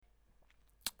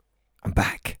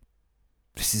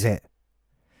This is it.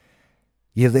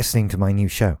 You're listening to my new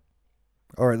show.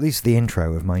 Or at least the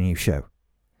intro of my new show.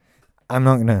 I'm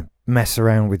not going to mess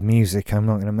around with music. I'm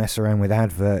not going to mess around with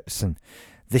adverts and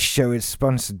this show is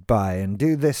sponsored by and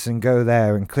do this and go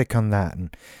there and click on that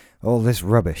and all this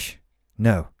rubbish.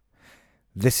 No.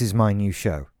 This is my new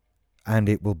show. And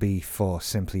it will be for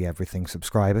Simply Everything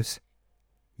subscribers.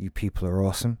 You people are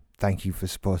awesome. Thank you for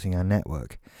supporting our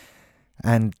network.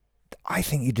 And I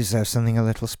think you deserve something a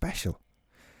little special.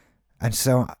 And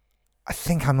so I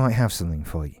think I might have something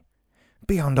for you.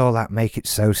 Beyond all that make it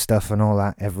so stuff and all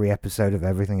that every episode of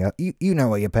everything else. You know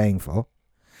what you're paying for.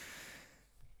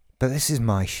 But this is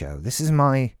my show. This is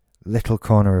my little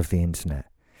corner of the internet.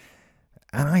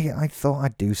 And I thought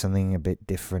I'd do something a bit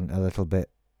different, a little bit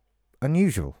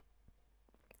unusual.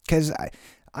 Because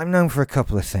I'm known for a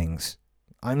couple of things.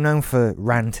 I'm known for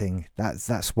ranting.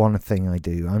 That's one thing I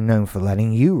do. I'm known for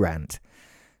letting you rant.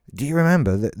 Do you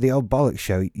remember that the old bollocks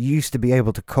show you used to be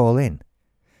able to call in?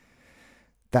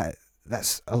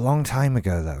 That's a long time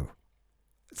ago, though.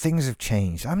 Things have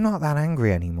changed. I'm not that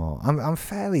angry anymore. I'm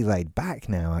fairly laid back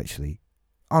now, actually,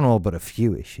 on all but a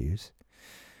few issues.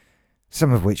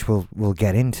 Some of which we'll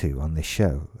get into on this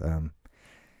show.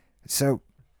 So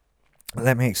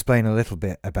let me explain a little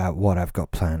bit about what I've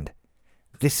got planned.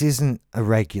 This isn't a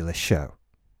regular show,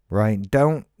 right?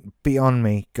 Don't be on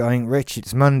me going, Rich,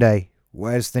 it's Monday.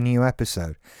 Where's the new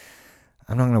episode?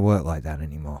 I'm not going to work like that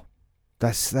anymore.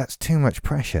 That's too much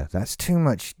pressure. That's too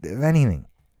much of anything.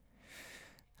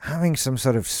 Having some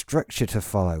sort of structure to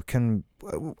follow can,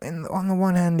 on the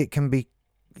one hand, it can be,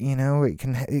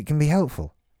 it can be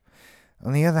helpful.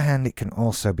 On the other hand, it can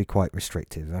also be quite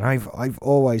restrictive. And I've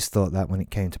always thought that when it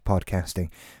came to podcasting.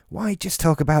 Why just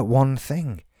talk about one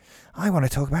thing? I want to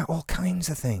talk about all kinds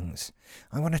of things.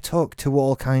 I want to talk to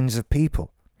all kinds of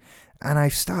people. And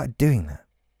I've started doing that.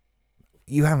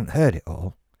 You haven't heard it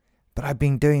all, but I've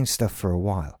been doing stuff for a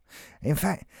while. In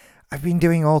fact, I've been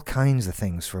doing all kinds of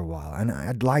things for a while, and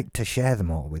I'd like to share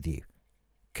them all with you,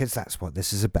 because that's what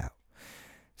this is about.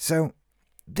 So,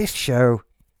 this show,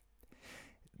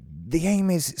 the aim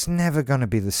is it's never going to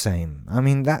be the same. I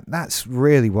mean, that's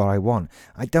really what I want.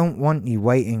 I don't want you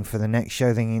waiting for the next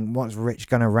show thinking, what's Rich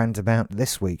going to rant about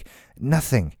this week?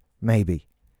 Nothing, maybe.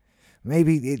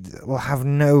 Maybe it will have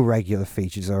no regular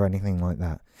features or anything like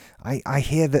that. I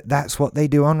hear that that's what they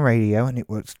do on radio, and it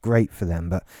works great for them,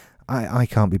 but I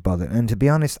can't be bothered. And to be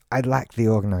honest, I lack the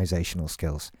organisational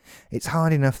skills. It's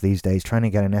hard enough these days trying to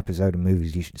get an episode of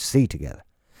movies you should see together.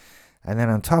 And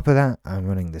then on top of that, I'm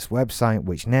running this website,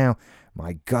 which now,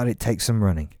 my God, it takes some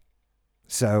running.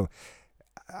 So,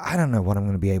 I don't know what I'm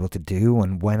going to be able to do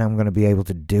and when I'm going to be able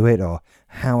to do it or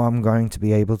how I'm going to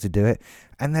be able to do it.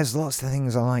 And there's lots of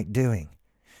things I like doing.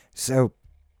 So,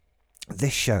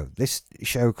 this show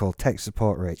called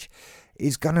TechSupportRich,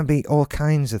 is going to be all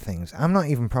kinds of things. I'm not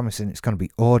even promising it's going to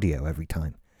be audio every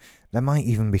time. There might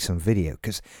even be some video,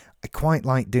 because I quite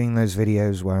like doing those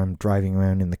videos where I'm driving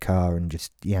around in the car and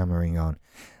just yammering on.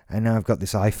 And now I've got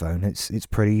this iPhone, it's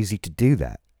pretty easy to do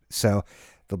that. So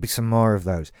there'll be some more of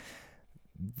those.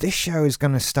 This show is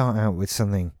going to start out with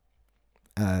something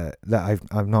that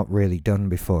I've not really done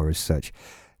before as such.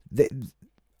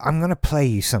 I'm going to play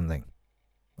you something.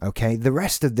 Okay, the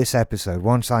rest of this episode,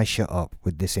 once I shut up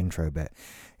with this intro bit,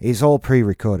 is all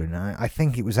pre-recorded. I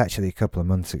think it was actually a couple of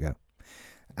months ago.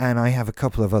 And I have a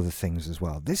couple of other things as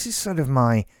well. This is sort of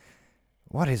my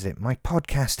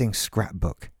podcasting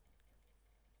scrapbook,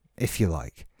 if you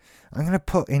like. I'm going to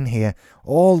put in here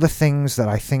all the things that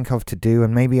I think of to do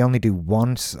and maybe only do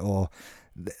once, or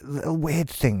little weird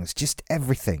things, just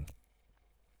everything.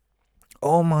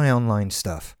 All my online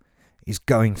stuff is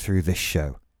going through this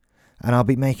show. And I'll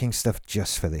be making stuff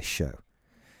just for this show.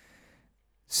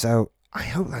 So I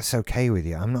hope that's okay with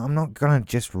you. I'm not going to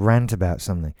just rant about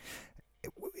something.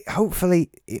 Hopefully,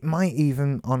 it might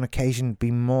even on occasion be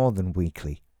more than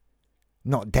weekly.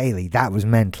 Not daily. That was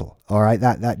mental. All right,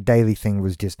 that daily thing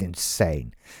was just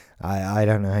insane. I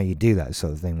don't know how you do that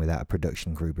sort of thing without a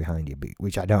production crew behind you,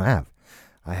 which I don't have.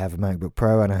 I have a MacBook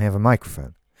Pro and I have a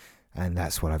microphone. And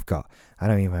that's what I've got. I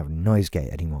don't even have a noise gate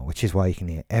anymore, which is why you can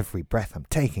hear every breath I'm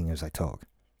taking as I talk.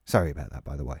 Sorry about that,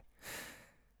 by the way.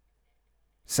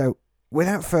 So,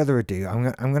 without further ado,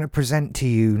 I'm going to present to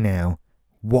you now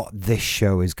what this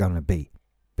show is going to be.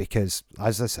 Because,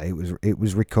 as I say, it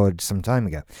was recorded some time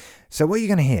ago. So what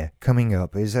you're going to hear coming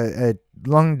up is a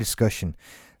long discussion.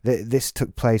 This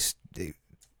took place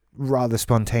rather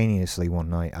spontaneously one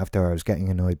night after I was getting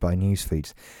annoyed by news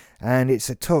feeds. And it's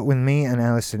a talk with me and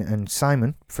Alison and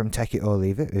Simon from Take It or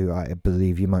Leave It, who I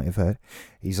believe you might have heard.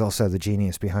 He's also the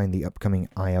genius behind the upcoming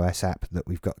iOS app that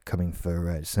we've got coming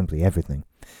for Simply Everything.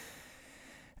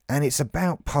 And it's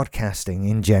about podcasting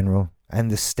in general and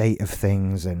the state of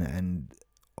things and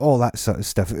all that sort of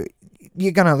stuff.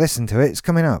 You're going to listen to it. It's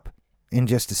coming up in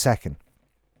just a second.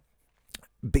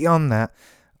 Beyond that,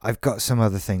 I've got some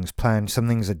other things planned. Some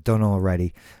things are done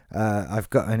already. I've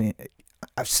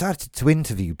started to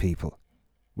interview people,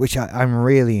 which I'm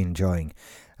really enjoying.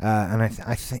 And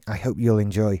I hope you'll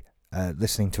enjoy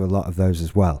listening to a lot of those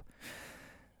as well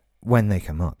when they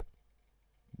come up,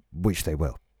 which they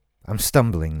will. I'm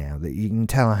stumbling now. That you can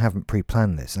tell I haven't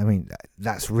pre-planned this. I mean,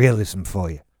 that's realism for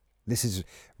you. This is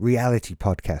reality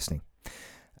podcasting.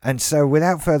 And so,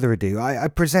 without further ado, I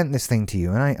present this thing to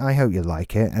you, and I hope you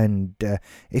like it. And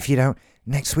if you don't,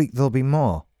 next week there'll be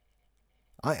more.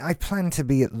 I plan to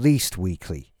be at least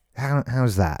weekly.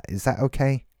 How's that? Is that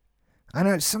okay? I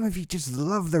know some of you just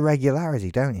love the regularity,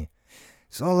 don't you?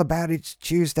 It's all about it's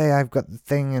Tuesday, I've got the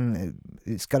thing, and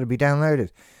it's got to be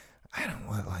downloaded. I don't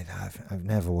work like that. I've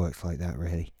never worked like that,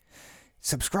 really.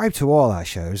 Subscribe to all our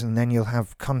shows, and then you'll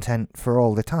have content for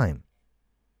all the time.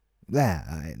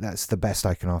 That's the best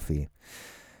I can offer you.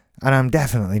 And I'm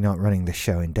definitely not running the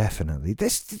show indefinitely.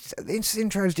 This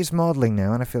intro is just modelling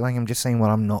now, and I feel like I'm just saying what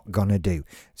I'm not going to do.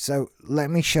 So let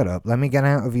me shut up, let me get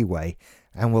out of your way,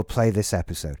 and we'll play this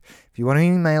episode. If you want to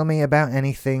email me about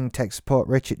anything,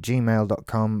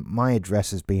 TechSupportRich@gmail.com. My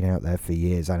address has been out there for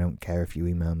years. I don't care if you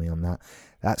email me on that.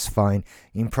 That's fine.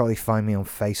 You can probably find me on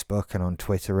Facebook and on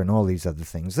Twitter and all these other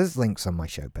things. There's links on my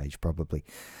show page, probably.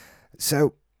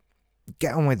 So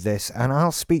get on with this, and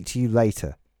I'll speak to you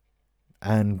later.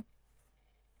 And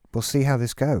we'll see how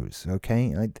this goes,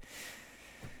 okay?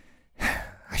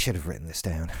 I should have written this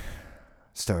down.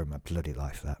 Story of my bloody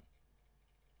life, that.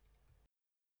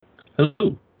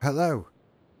 Hello. Hello.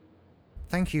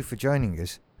 Thank you for joining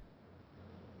us.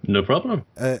 No problem.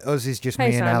 Us is just Hey,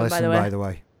 me and Simon, Alison, by the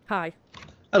way. Hi.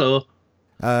 Hello.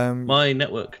 Um, My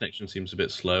network connection seems a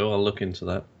bit slow. I'll look into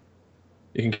that.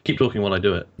 You can keep talking while I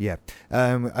do it. Yeah.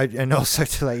 And also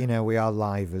to let you know, we are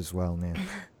live as well now.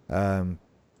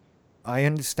 I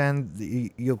understand that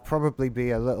you'll probably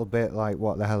be a little bit like,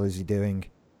 what the hell is he doing?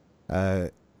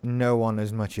 No one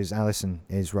as much as Alison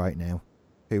is right now,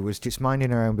 who was just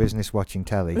minding her own business watching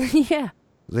telly, Yeah.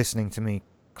 listening to me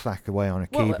clack away on a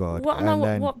keyboard.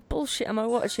 What bullshit am I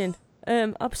watching?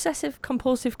 Obsessive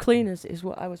compulsive cleaners is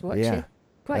what I was watching. Yeah.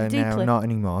 Quite Now, deeply. not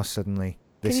anymore, suddenly.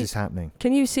 This is happening.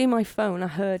 Can you see my phone? I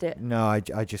heard it. No,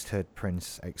 I just heard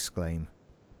Prince exclaim,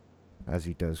 as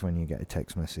he does when you get a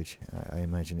text message. I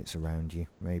imagine it's around you,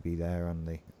 maybe there on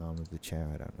the arm of the chair,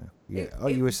 I don't know. Yeah.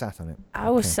 You were sat on it.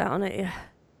 I was sat on it, yeah.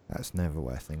 That's never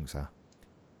where things are.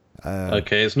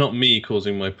 Okay, it's not me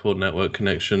causing my poor network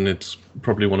connection. It's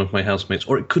probably one of my housemates,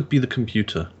 or it could be the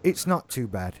computer. It's not too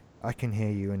bad. I can hear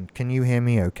you, and can you hear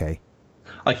me okay?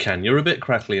 I can. You're a bit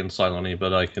crackly and silent-y,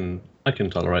 but I can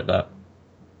tolerate that.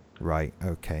 Right,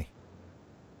 okay.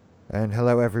 And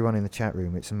hello everyone in the chat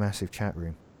room. It's a massive chat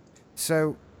room.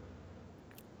 So,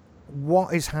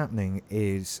 what is happening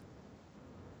is,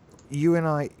 you and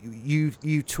I, you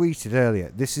tweeted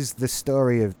earlier, this is the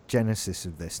story of genesis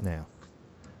of this now.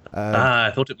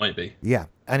 I thought it might be. Yeah,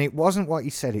 and it wasn't what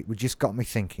you said, it just got me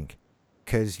thinking.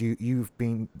 Because you've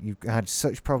had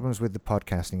such problems with the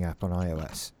podcasting app on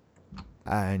iOS,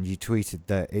 and you tweeted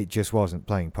that it just wasn't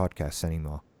playing podcasts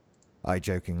anymore. I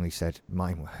jokingly said,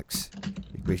 mine works,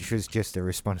 which was just a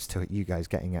response to you guys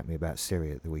getting at me about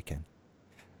Siri at the weekend.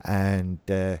 And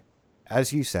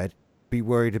as you said, be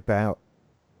worried about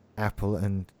Apple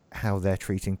and how they're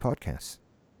treating podcasts.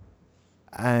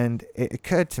 And it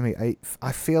occurred to me,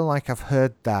 I feel like I've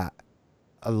heard that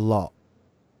a lot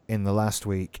in the last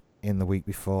week, in the week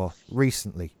before.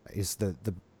 Recently is the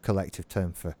collective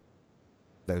term for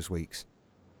those weeks.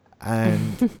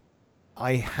 And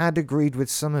I had agreed with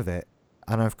some of it,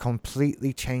 and I've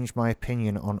completely changed my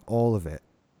opinion on all of it.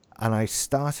 And I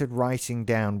started writing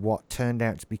down what turned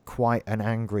out to be quite an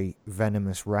angry,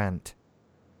 venomous rant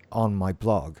on my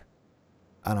blog.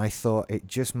 And I thought it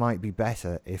just might be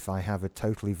better if I have a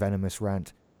totally venomous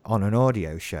rant on an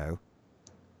audio show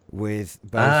with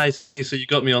both... I see. So you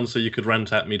got me on so you could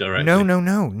rant at me directly. No,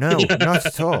 not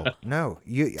at all. No,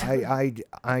 I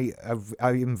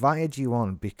invited you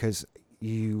on because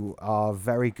you are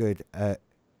very good at...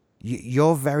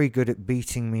 You're very good at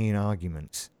beating me in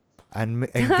arguments. And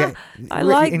get, I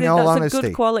like in that. all That's honesty, a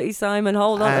good quality, Simon.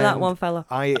 Hold on to that one, fella.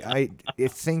 I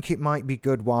think it might be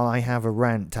good while I have a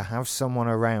rant to have someone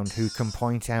around who can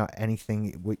point out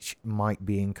anything which might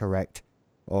be incorrect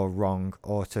or wrong,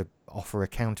 or to offer a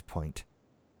counterpoint.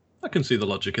 I can see the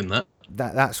logic in that.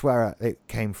 That's where it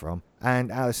came from.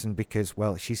 And Alison, because,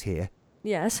 well, she's here,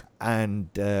 Yes. And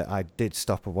I did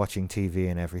stop her watching TV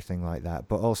and everything like that.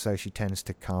 But also, she tends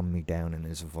to calm me down and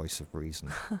is a voice of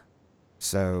reason.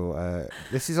 So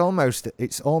this is almost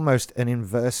an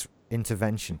inverse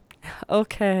intervention.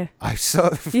 Okay. I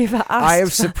sort of, You've asked. I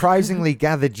have surprisingly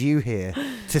gathered you here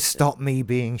to stop me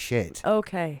being shit.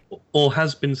 Okay. Or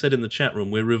has been said in the chat room,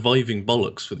 we're reviving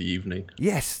bollocks for the evening.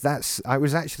 Yes, I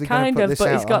was actually going to put Kind of, this out.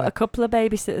 but he's got a couple of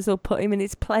babysitters who'll put him in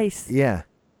his place. Yeah.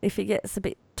 If he gets a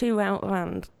bit too out of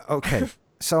hand. Okay,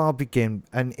 so I'll begin.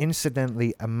 And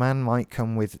incidentally, a man might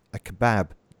come with a kebab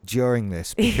during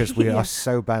this because we are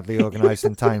so badly organised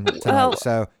in time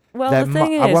tonight. Well, the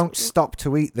thing is, I won't stop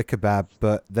to eat the kebab,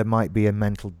 but there might be a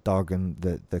mental dog and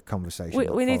the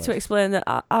conversation. We need to explain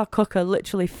that our cooker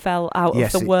literally fell out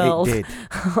yes, of the world. It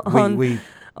did.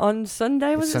 On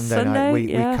Sunday, was it Sunday Sunday?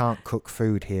 night. We can't cook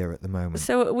food here at the moment.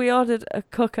 So we ordered a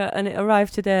cooker and it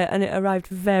arrived today and it arrived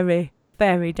very,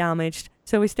 very damaged.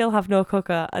 So we still have no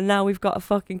cooker and now we've got a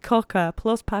fucking cooker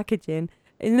plus packaging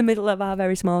in the middle of our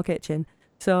very small kitchen.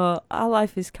 So our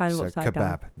life is kind of upside down.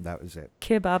 Kebab, that was it.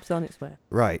 Kebab's on its way.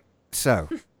 Right. So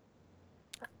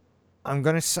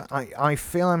I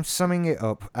feel I'm summing it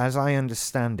up as I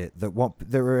understand it that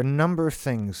there are a number of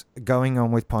things going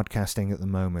on with podcasting at the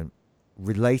moment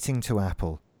relating to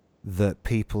Apple that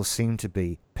people seem to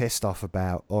be pissed off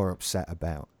about or upset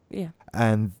about. Yeah.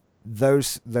 And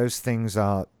those things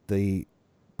are the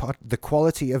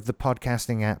quality of the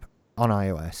podcasting app on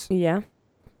iOS. Yeah.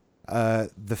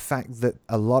 The fact that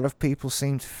a lot of people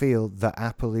seem to feel that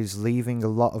Apple is leaving a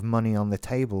lot of money on the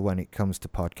table when it comes to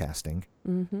podcasting.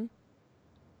 Mm-hmm.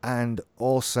 And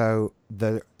also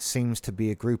there seems to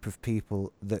be a group of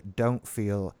people that don't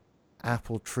feel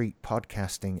Apple treat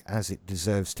podcasting as it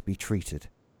deserves to be treated.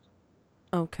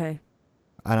 Okay.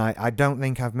 And I don't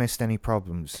think I've missed any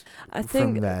problems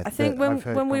from there. I think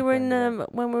when we were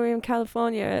in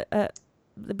California at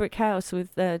the Brick House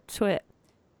with Twit,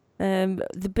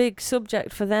 the big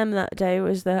subject for them that day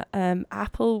was that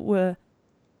Apple were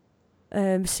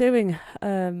suing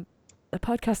a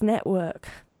podcast network.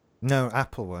 No,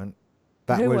 Apple weren't.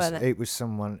 It was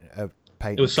someone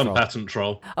patent. It was some troll. patent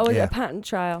troll. Oh, was it a patent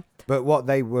trial? But what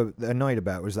they were annoyed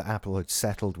about was that Apple had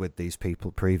settled with these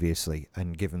people previously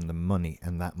and given them money,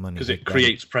 and that money because it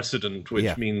creates precedent,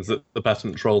 which means that the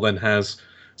patent troll then has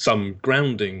some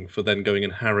grounding for then going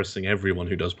and harassing everyone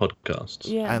who does podcasts.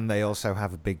 Yeah. And they also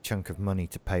have a big chunk of money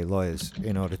to pay lawyers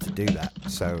in order to do that.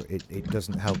 So it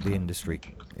doesn't help the industry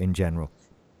in general.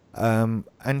 And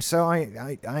so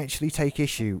I actually take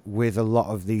issue with a lot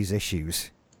of these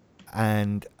issues.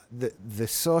 And the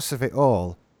source of it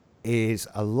all is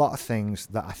a lot of things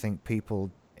that I think people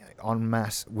en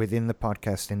masse within the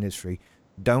podcast industry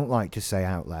don't like to say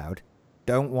out loud,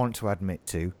 don't want to admit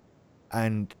to,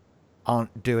 and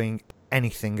aren't doing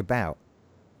anything about,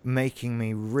 making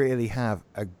me really have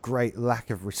a great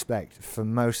lack of respect for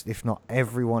most, if not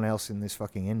everyone else in this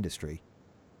fucking industry,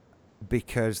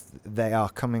 because they are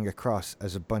coming across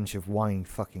as a bunch of whining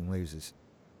fucking losers.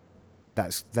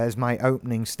 There's my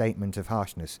opening statement of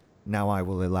harshness. Now I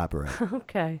will elaborate.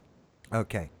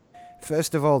 Okay.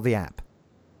 First of all, the app.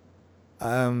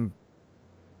 I'm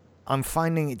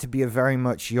finding it to be a very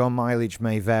much your mileage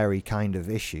may vary kind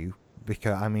of issue.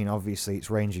 Because, I mean, obviously it's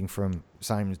ranging from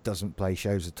Simon doesn't play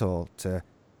shows at all to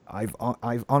I've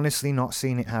honestly not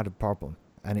seen it had a problem.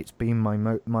 And it's been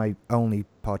my only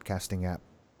podcasting app.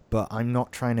 But I'm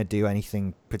not trying to do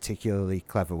anything particularly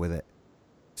clever with it.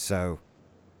 So,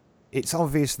 it's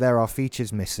obvious there are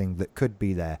features missing that could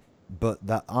be there, but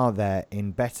that are there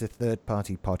in better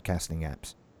third-party podcasting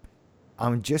apps.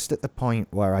 I'm just at the point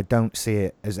where I don't see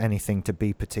it as anything to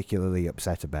be particularly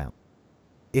upset about.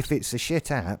 If it's a shit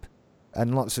app,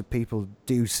 and lots of people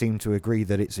do seem to agree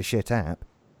that it's a shit app,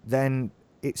 then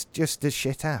it's just a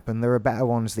shit app, and there are better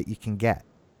ones that you can get.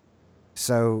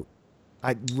 So,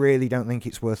 I really don't think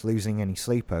it's worth losing any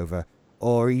sleep over,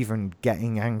 or even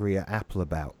getting angry at Apple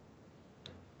about.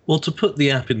 Well, to put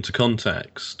the app into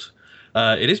context,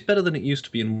 it is better than it used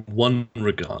to be in one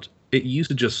regard. It used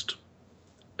to just,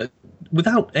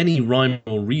 without any rhyme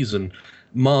or reason,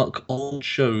 mark old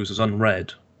shows as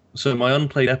unread. So my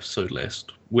unplayed episode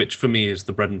list, which for me is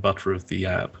the bread and butter of the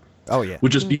app,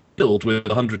 would just be filled with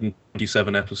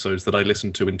 127 episodes that I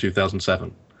listened to in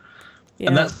 2007. Yeah.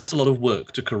 And that's a lot of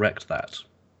work to correct that.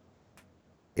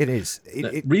 It is.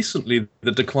 Recently,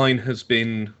 the decline has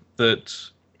been that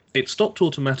it stopped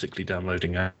automatically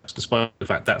downloading apps, despite the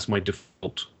fact that's my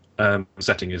default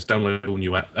setting is download all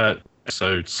new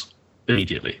episodes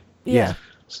immediately. Yeah.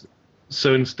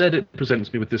 So instead, it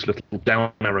presents me with this little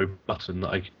down arrow button that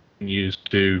I can use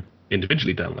to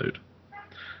individually download.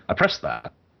 I press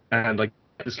that, and I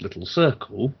this little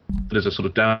circle that is a sort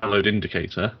of download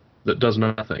indicator that does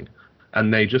nothing,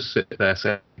 and they just sit there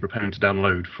saying, preparing to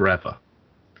download forever.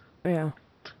 Yeah.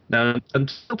 Now,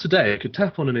 until today, I could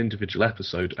tap on an individual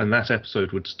episode, and that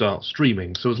episode would start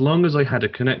streaming. So as long as I had a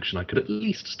connection, I could at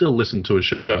least still listen to a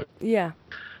show. Yeah.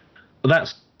 But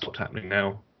that's stopped happening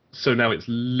now. So now it's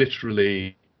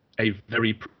literally a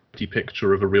very pretty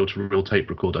picture of a reel-to-reel tape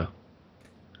recorder.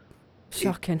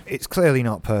 Shocking. It's clearly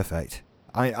not perfect.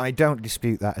 I don't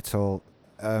dispute that at all.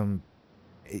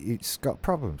 It's got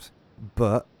problems,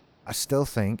 but I still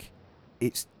think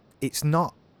it's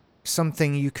not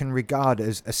something you can regard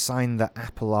as a sign that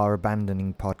Apple are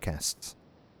abandoning podcasts.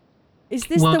 Is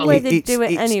this the way they do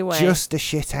it it's anyway? It's just a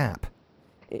shit app.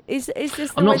 Is this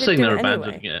the I'm way not they saying do they're it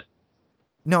abandoning anyway? it.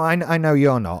 No, I know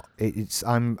you're not.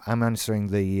 I'm answering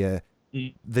the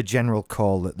general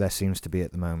call that there seems to be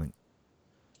at the moment.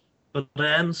 But I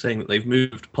am saying that they've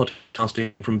moved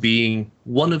podcasting from being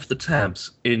one of the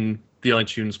tabs in the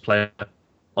iTunes player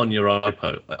on your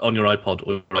iPod, or your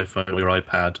iPhone, or your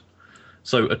iPad,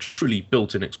 so a truly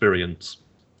built-in experience,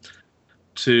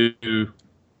 to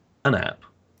an app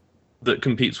that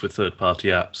competes with third-party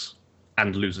apps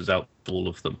and loses out to all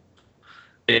of them.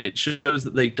 It shows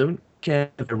that they don't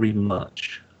care very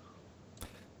much.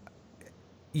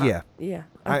 Yeah. Yeah.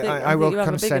 I will you have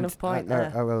consent. a big enough point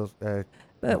there. I will.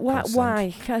 But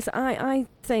why? consent. Because I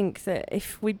think that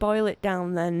if we boil it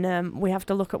down, then we have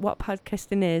to look at what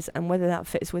podcasting is and whether that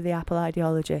fits with the Apple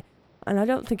ideology. And I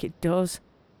don't think it does.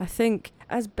 I think,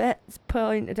 as Bet's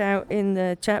pointed out in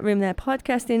the chat room there,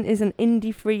 podcasting is an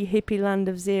indie-free hippie land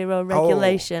of zero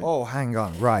regulation. Oh, hang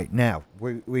on. Right, now,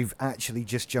 we've actually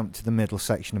just jumped to the middle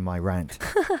section of my rant.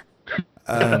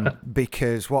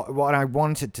 Because what I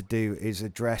wanted to do is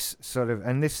address sort of,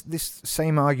 and this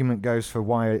same argument goes for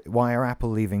why are Apple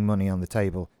leaving money on the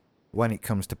table when it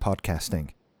comes to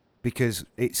podcasting, because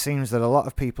it seems that a lot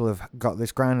of people have got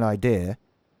this grand idea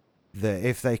that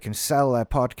if they can sell their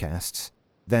podcasts,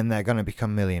 then they're going to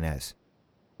become millionaires,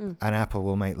 and Apple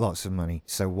will make lots of money.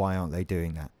 So why aren't they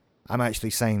doing that? I'm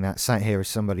actually saying that sat here as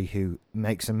somebody who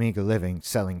makes a meager living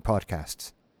selling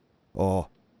podcasts, or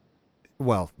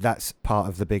well, that's part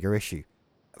of the bigger issue.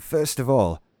 First of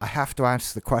all, I have to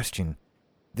ask the question,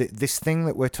 this thing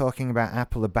that we're talking about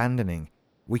Apple abandoning,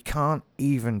 we can't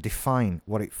even define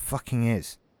what it fucking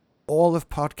is. All of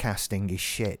podcasting is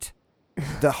shit.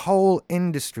 The whole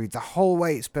industry, the whole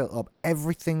way it's built up,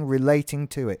 everything relating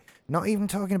to it, not even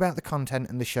talking about the content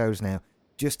and the shows now,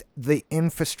 just the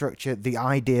infrastructure, the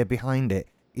idea behind it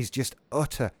is just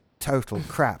utter total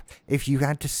crap. If you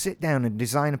had to sit down and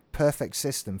design a perfect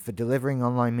system for delivering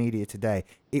online media today,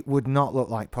 it would not look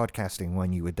like podcasting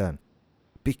when you were done,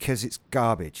 because it's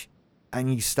garbage.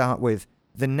 And you start with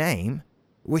the name,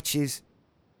 which is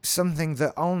something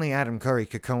that only Adam Curry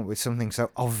could come up with, something so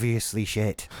obviously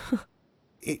shit.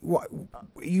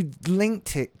 You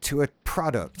linked it to a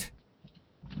product,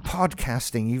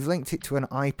 podcasting, you've linked it to an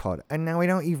iPod, and now we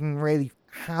don't even really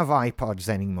have iPods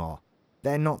anymore.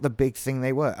 They're not the big thing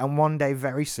they were. And one day,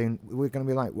 very soon, we're going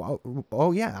to be like,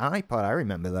 oh yeah, iPod, I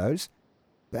remember those.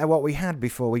 They're what we had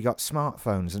before we got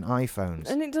smartphones and iPhones.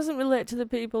 And it doesn't relate to the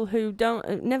people who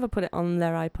never put it on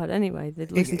their iPod anyway.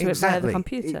 They'd listen to it via the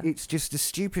computer. It's just a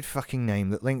stupid fucking name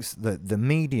that links the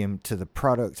medium to the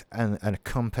product and a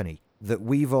company that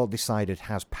we've all decided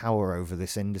has power over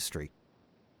this industry.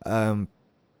 And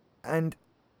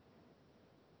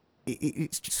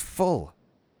it's just full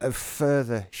of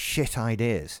further shit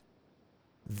ideas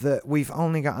that we've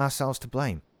only got ourselves to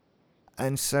blame.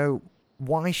 And so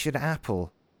why should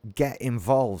Apple get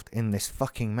involved in this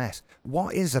fucking mess?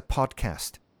 What is a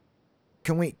podcast?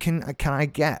 Can I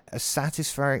get a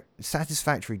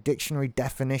satisfactory dictionary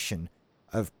definition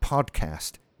of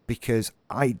podcast? Because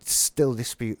I still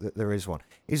dispute that there is one.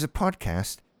 Is a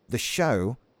podcast the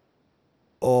show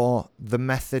or the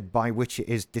method by which it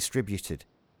is distributed?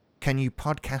 Can you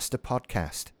podcast a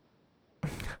podcast?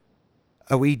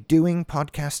 Are we doing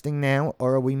podcasting now,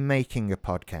 or are we making a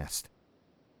podcast?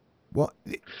 What?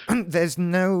 There's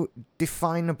no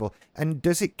definable. And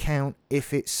does it count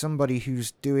if it's somebody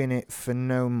who's doing it for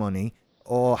no money,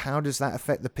 or how does that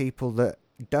affect the people that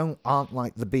aren't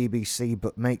like the BBC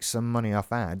but make some money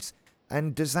off ads?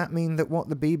 And does that mean that what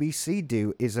the BBC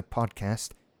do is a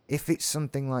podcast if it's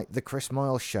something like the Chris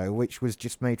Moyle Show, which was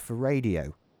just made for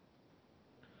radio?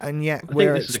 And yet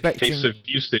we're expecting... Is a case of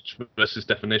usage versus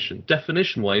definition.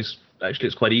 Definition-wise, actually,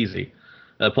 it's quite easy.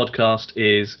 A podcast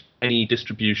is any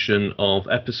distribution of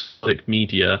episodic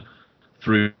media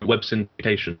through web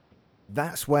syndication.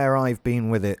 That's where I've been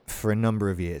with it for a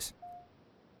number of years.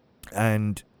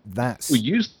 And that's... We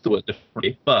use the word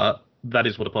differently, but that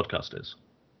is what a podcast is.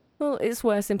 Well, it's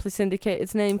where Simply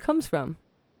Syndicated's name comes from.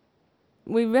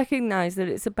 We recognise that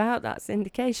it's about that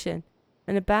syndication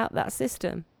and about that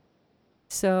system.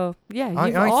 So, yeah,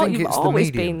 I think you've it's the always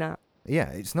medium. been that.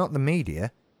 Yeah, it's not the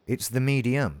media, it's the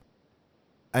medium.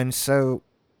 And so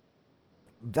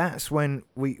that's when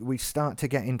we start to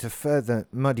get into further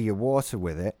muddier water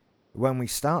with it, when we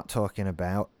start talking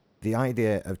about the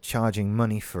idea of charging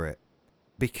money for it.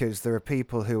 Because there are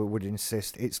people who would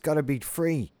insist it's got to be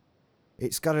free.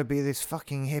 It's got to be this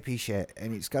fucking hippie shit,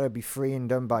 and it's got to be free and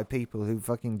done by people who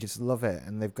fucking just love it,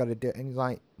 and they've got to do it. And you're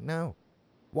like, no.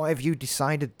 Why have you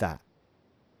decided that?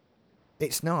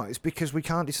 It's not. It's because we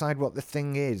can't decide what the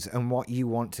thing is and what you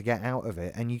want to get out of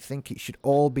it, and you think it should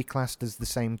all be classed as the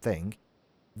same thing,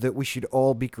 that we should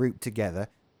all be grouped together.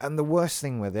 And the worst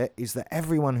thing with it is that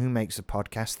everyone who makes a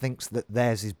podcast thinks that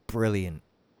theirs is brilliant,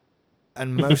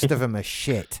 and most of them are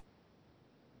shit.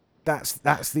 That's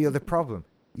the other problem.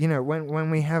 You know,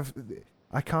 when we have,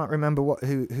 I can't remember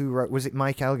who wrote. Was it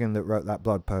Mike Elgin that wrote that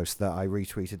blog post that I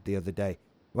retweeted the other day?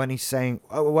 When he's saying,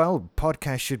 oh, well,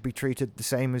 podcasts should be treated the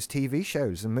same as TV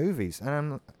shows and movies. And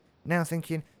I'm now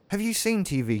thinking, have you seen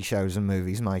TV shows and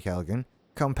movies, Mike Elgin,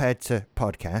 compared to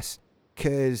podcasts?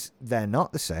 Because they're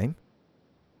not the same.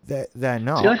 They're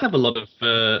not. See, I have a lot of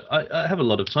I have a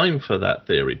lot of time for that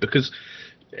theory, because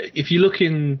if you look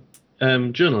in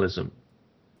journalism,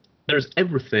 there's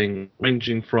everything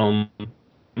ranging from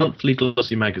monthly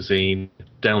glossy magazine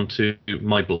down to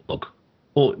my blog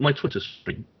or my Twitter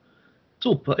stream.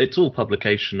 It's all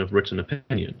publication of written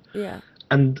opinion. Yeah.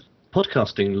 And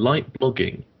podcasting, like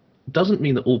blogging, doesn't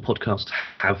mean that all podcasts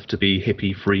have to be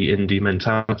hippie, free, indie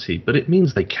mentality, but it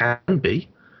means they can be.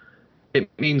 It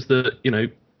means that,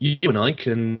 you and I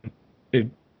can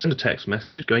send a text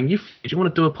message going, do you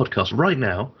want to do a podcast right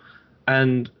now?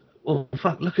 And, well,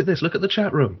 fuck, look at this. Look at the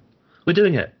chat room. We're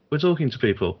doing it. We're talking to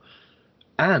people.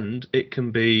 And it can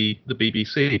be the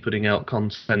BBC putting out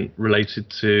content related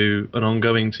to an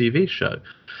ongoing TV show.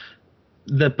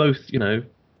 They're both,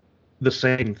 the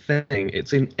same thing.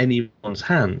 It's in anyone's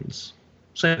hands.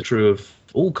 Same true of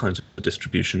all kinds of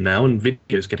distribution now, and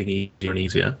video's getting easier and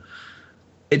easier.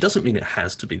 It doesn't mean it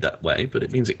has to be that way, but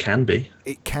it means it can be.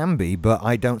 It can be, but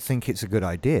I don't think it's a good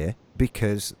idea,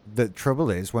 because the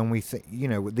trouble is when we think,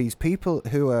 these people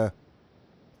who are...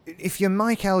 If you're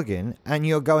Mike Elgin and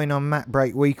you're going on Matt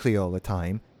Break Weekly all the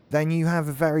time, then you have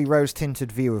a very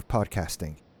rose-tinted view of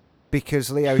podcasting, because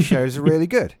Leo's shows are really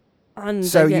good. And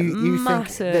so they get you think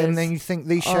then you think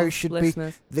these shows should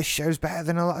listeners. be, this show's better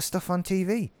than a lot of stuff on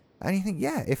TV. And you think,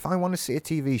 yeah, if I want to see a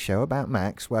TV show about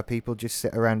Macs where people just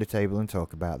sit around a table and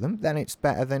talk about them, then it's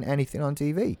better than anything on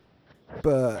TV.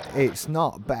 But it's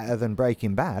not better than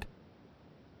Breaking Bad.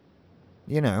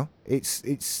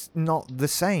 It's not the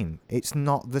same. It's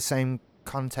not the same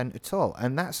content at all.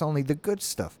 And that's only the good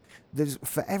stuff.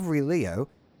 For every Leo,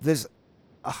 there's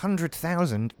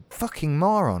 100,000 fucking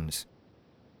morons.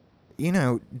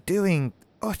 Doing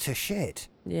utter shit.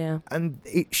 Yeah. And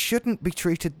it shouldn't be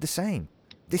treated the same.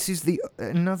 This is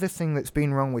another thing that's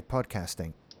been wrong with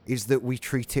podcasting, is that we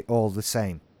treat it all the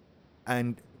same.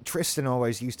 And Tristan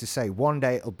always used to say, one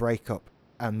day it'll break up,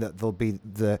 and that there'll be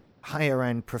the higher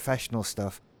end professional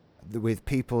stuff with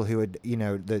people who are,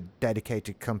 the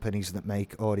dedicated companies that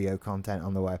make audio content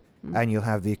on the web. And you'll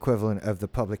have the equivalent of the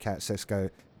public access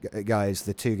guys,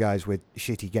 the two guys with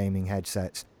shitty gaming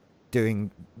headsets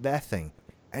doing their thing.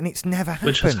 And it's never happened.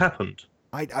 Which has happened.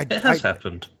 It has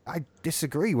happened. I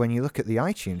disagree when you look at the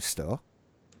iTunes store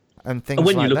and things like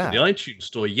that. When you look at the iTunes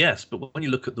store, yes, but when you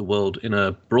look at the world in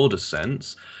a broader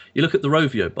sense, you look at the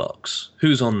Rovio box.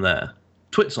 Who's on there?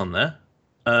 Twit's on there,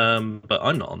 but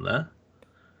I'm not on there.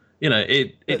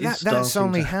 That's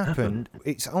only happened.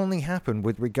 It's only happened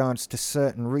with regards to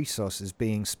certain resources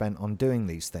being spent on doing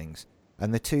these things,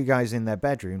 and the two guys in their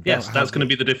bedroom. Yes, that's going to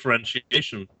be the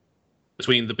differentiation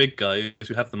between the big guys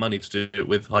who have the money to do it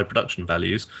with high production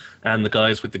values and the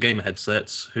guys with the gamer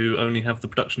headsets who only have the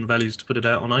production values to put it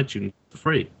out on iTunes for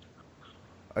free.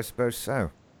 I suppose so.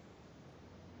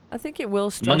 I think it will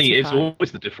stratify. Money is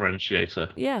always the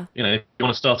differentiator. Yeah. If you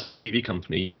want to start a TV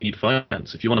company, you need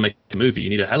finance. If you want to make a movie, you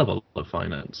need a hell of a lot of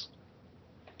finance.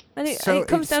 And it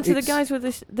comes down to the guys with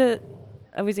the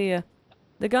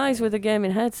guys with the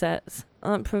gaming headsets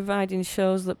aren't providing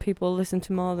shows that people listen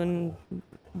to more than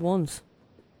once.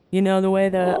 The way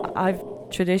that I've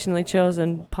traditionally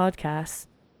chosen podcasts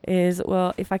is,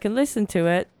 well, if I can listen to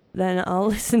it, then I'll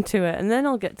listen to it, and then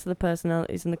I'll get to the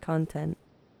personalities and the content.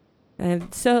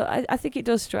 So I think it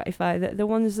does stratify. The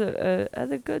ones that are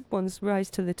the good ones rise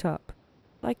to the top,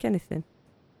 like anything.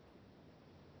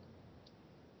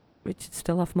 Richard's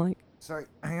still off mic. Sorry,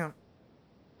 hang on.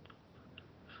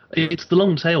 It's the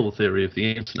long tail theory of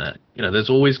the internet. There's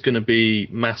always going to be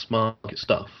mass market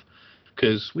stuff.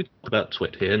 Because we talk about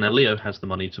Twit here. Now, Leo has the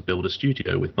money to build a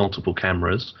studio with multiple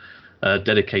cameras, a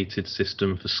dedicated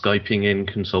system for Skyping in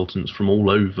consultants from all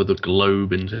over the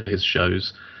globe into his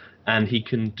shows, and he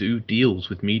can do deals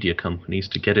with media companies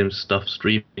to get him stuff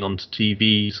streaming onto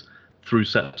TVs through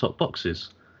set-top boxes.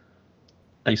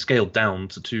 And he scaled down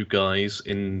to two guys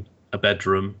in a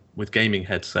bedroom with gaming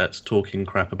headsets talking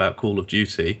crap about Call of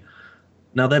Duty.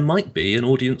 Now, there might be an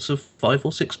audience of 5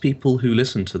 or 6 people who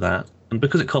listen to that, and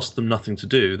because it costs them nothing to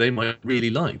do, they might really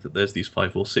like that there's these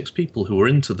 5 or 6 people who are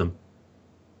into them.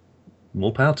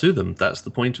 More power to them. That's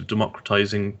the point of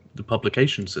democratizing the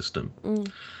publication system.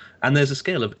 And there's a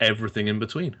scale of everything in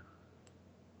between.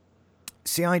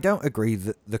 See, I don't agree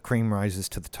that the cream rises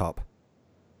to the top.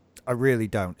 I really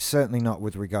don't. Certainly not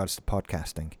with regards to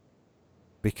podcasting.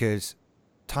 Because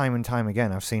time and time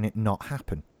again, I've seen it not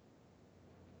happen.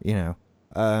 You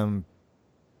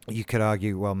could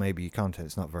argue, well, maybe your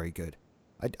content's not very good.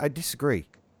 I disagree.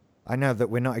 I know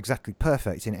that we're not exactly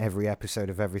perfect in every episode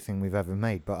of everything we've ever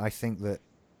made, but I think that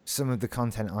some of the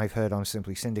content I've heard on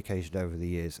Simply Syndicated over the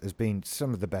years has been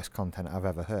some of the best content I've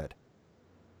ever heard.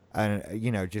 And,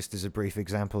 just as a brief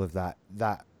example of that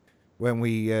when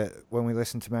we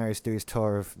listened to Marius do his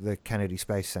tour of the Kennedy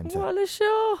Space Center. What a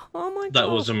show! Oh my god, that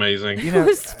was amazing. It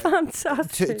was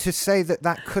fantastic. To say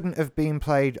that couldn't have been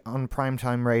played on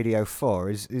primetime Radio 4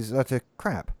 is utter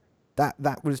crap.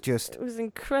 That was just... It was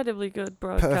incredibly good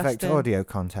broadcasting. Perfect audio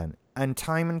content. And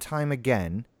time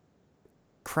again,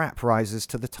 crap rises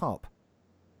to the top.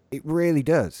 It really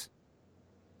does.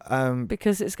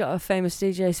 Because it's got a famous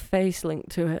DJ's face linked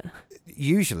to it.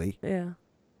 Usually. Yeah.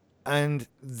 And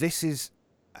this is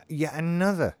yet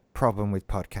another problem with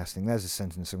podcasting. There's a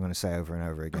sentence I'm going to say over and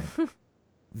over again.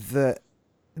 That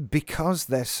because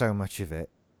there's so much of it,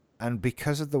 and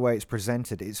because of the way it's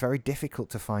presented, it's very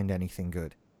difficult to find anything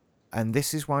good. And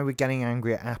this is why we're getting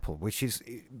angry at Apple, which is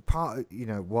part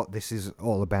of, what this is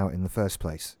all about in the first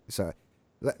place. So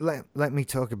let me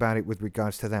talk about it with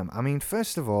regards to them. I mean,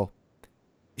 first of all,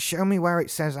 show me where it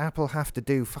says Apple have to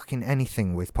do fucking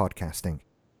anything with podcasting.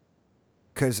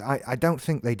 Because I don't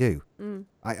think they do.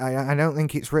 I don't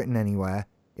think it's written anywhere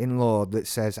in law that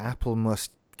says Apple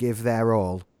must give their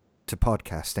all to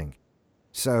podcasting.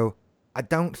 So I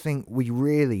don't think we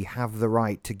really have the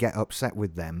right to get upset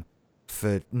with them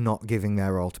for not giving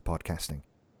their all to podcasting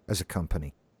as a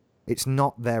company. It's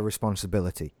not their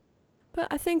responsibility. But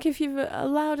I think if you've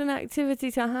allowed an activity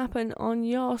to happen on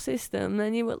your system,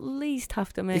 then you at least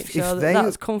have to make sure that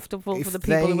that's comfortable for the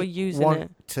people who are using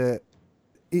it.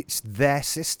 It's their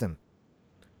system.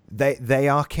 They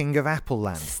are king of Apple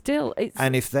land. Still,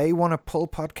 and if they want to pull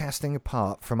podcasting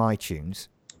apart from iTunes,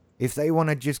 if they want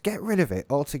to just get rid of it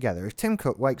altogether, if Tim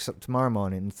Cook wakes up tomorrow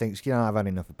morning and thinks, I've had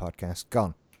enough of podcasts,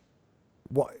 gone.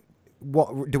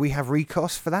 What do we have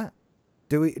recourse for that?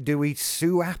 Do we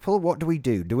sue Apple? What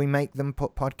do? Do we make them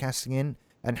put podcasting in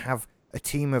and have a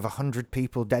team of 100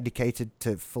 people dedicated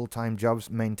to full-time jobs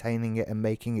maintaining it and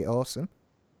making it awesome?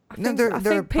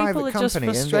 They're a private company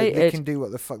and they can do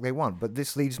what the fuck they want. But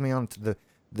this leads me on to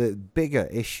the bigger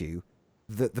issue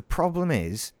that the problem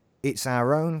is it's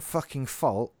our own fucking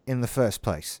fault in the first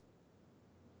place.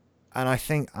 And I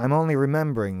think I'm only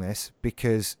remembering this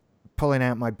because, pulling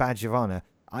out my badge of honor,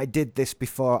 I did this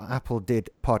before Apple did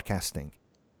podcasting.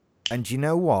 And you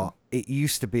know what? It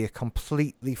used to be a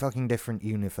completely fucking different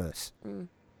universe.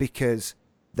 Because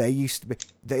there used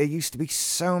to be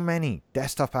so many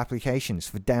desktop applications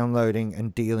for downloading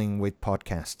and dealing with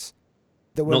podcasts.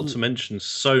 Not to mention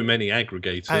so many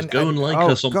aggregators. Go and like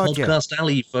us on Podcast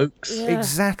Alley, folks. Yeah.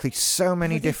 Exactly. So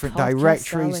many different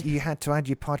directories. You had to add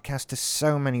your podcast to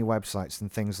so many websites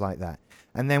and things like that.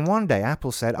 And then one day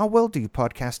Apple said, we'll do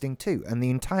podcasting too. And the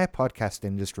entire podcast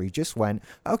industry just went,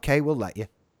 okay, we'll let you.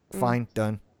 Fine,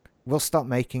 done. We'll stop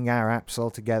making our apps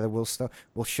altogether.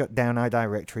 We'll shut down our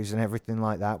directories and everything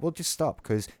like that. We'll just stop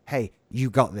because, hey, you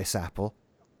got this, Apple.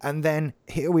 And then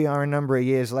here we are a number of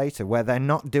years later where they're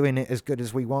not doing it as good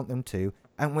as we want them to,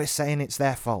 and we're saying it's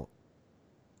their fault.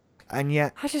 And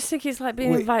yet... I just think it's like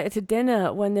being invited to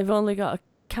dinner when they've only got a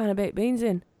can of baked beans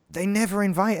in. They never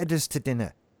invited us to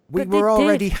dinner. We were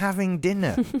already having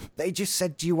dinner. They just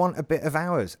said, do you want a bit of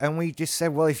ours? And we just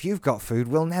said, well, if you've got food,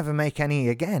 we'll never make any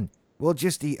again. We'll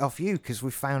just eat off you because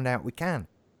we found out we can.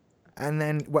 And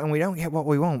then when we don't get what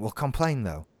we want, we'll complain,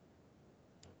 though.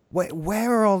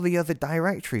 Where are all the other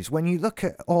directories? When you look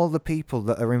at all the people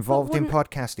that are involved in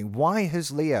podcasting, why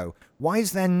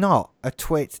is there not a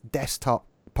Twit desktop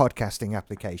podcasting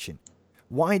application?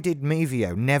 Why did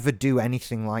Mevio never do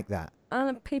anything like that?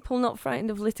 And are people not frightened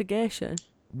of litigation?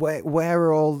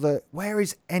 Where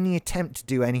is any attempt to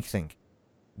do anything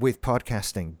with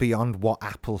podcasting beyond what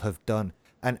Apple have done?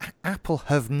 And Apple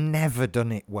have never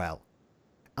done it well.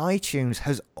 iTunes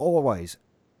has always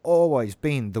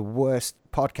been the worst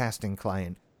podcasting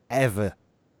client ever.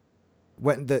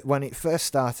 When it first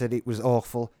started, it was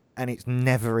awful, and it's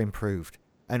never improved.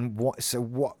 And what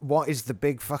is the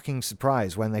big fucking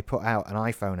surprise when they put out an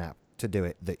iPhone app to do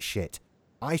it that's shit?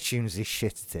 iTunes is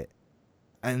shit at it.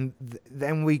 And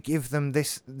then we give them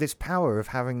this power of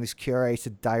having this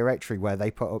curated directory where they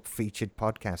put up featured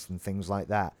podcasts and things like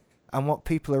that. And what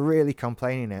people are really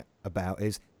complaining about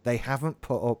is they haven't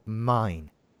put up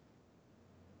mine.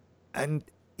 And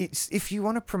if you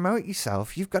want to promote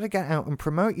yourself, you've got to get out and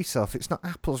promote yourself. It's not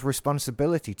Apple's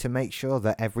responsibility to make sure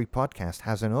that every podcast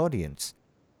has an audience.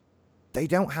 They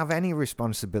don't have any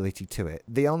responsibility to it.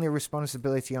 The only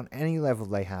responsibility on any level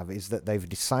they have is that they've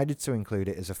decided to include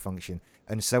it as a function,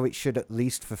 and so it should at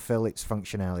least fulfill its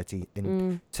functionality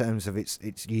in terms of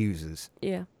its users.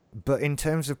 Yeah. But in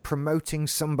terms of promoting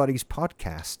somebody's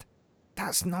podcast,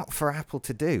 that's not for Apple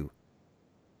to do.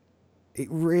 It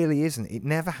really isn't. It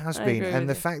never has been. And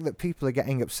the fact that people are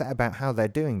getting upset about how they're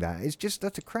doing that is just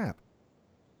utter crap.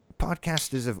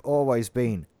 Podcasters have always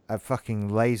been a fucking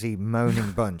lazy,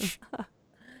 moaning bunch.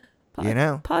 You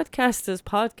know? Podcasters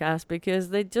podcast because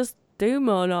they just do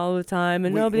moan all the time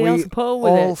and nobody else will put up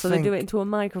with it, so they do it into a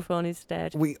microphone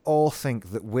instead. We all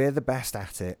think that we're the best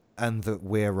at it and that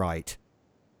we're right.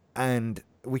 And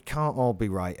we can't all be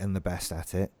right and the best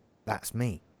at it. That's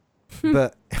me.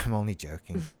 But I'm only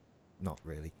joking. Not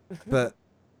really. But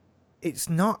it's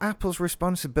not Apple's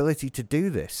responsibility to do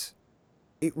this.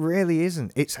 It really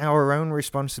isn't. It's our own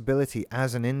responsibility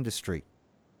as an industry.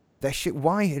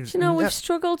 We've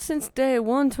struggled since day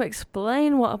one to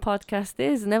explain what a podcast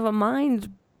is, never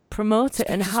mind promote it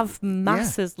and have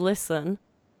masses listen.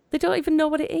 They don't even know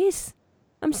what it is.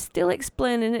 I'm still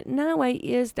explaining it now, 8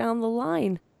 years down the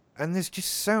line. And there's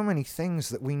just so many things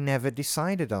that we never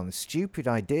decided on, stupid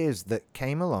ideas that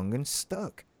came along and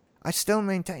stuck. I still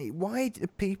maintain, why are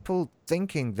people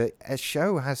thinking that a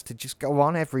show has to just go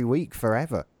on every week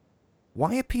forever?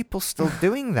 Why are people still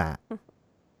doing that?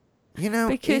 You know,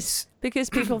 because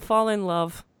people fall in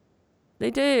love. They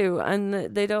do, and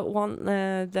they don't want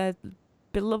their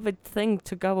beloved thing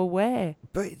to go away.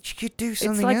 But you could do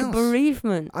something else. It's like else. A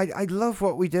bereavement. I love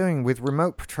what we're doing with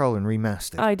Remote Patrol and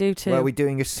Remastered. I do too. Where we're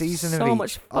doing a season of each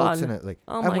much fun. alternately.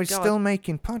 Oh and my we're God. still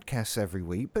making podcasts every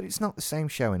week, but it's not the same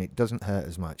show and it doesn't hurt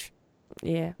as much.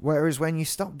 Yeah. Whereas when you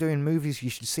stop doing movies you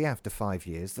should see after 5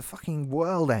 years, the fucking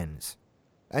world ends.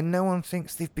 And no one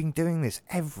thinks they've been doing this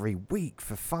every week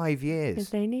for 5 years. Because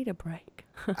they need a break.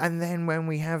 And then when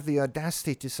we have the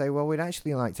audacity to say, well, we'd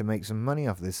actually like to make some money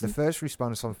off this, the first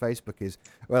response on Facebook is,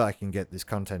 well, I can get this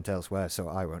content elsewhere, so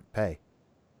I won't pay.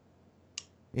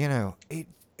 You know,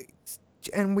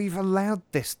 and we've allowed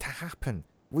this to happen.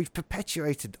 We've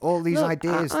perpetuated all these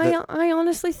ideas. I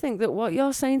honestly think that what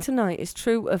you're saying tonight is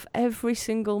true of every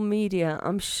single media.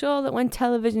 I'm sure that when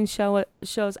television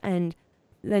shows end,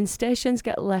 then stations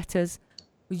get letters.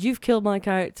 You've killed my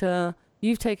character.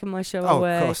 You've taken my show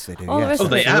away. Of course they do.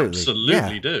 They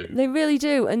absolutely do. They really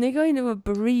do. And they go into a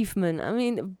bereavement. I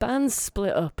mean, bands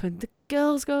split up and the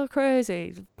girls go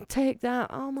crazy. Take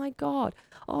that. Oh my God.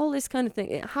 All this kind of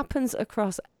thing. It happens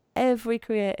across every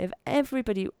creative.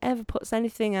 Everybody who ever puts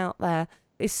anything out there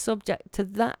is subject to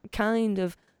that kind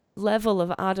of level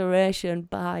of adoration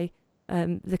by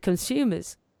the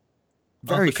consumers.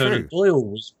 Very Arthur Conan Doyle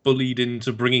was bullied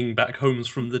into bringing back Holmes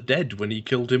from the dead when he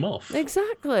killed him off.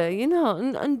 Exactly,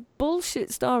 and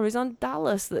bullshit stories on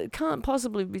Dallas that can't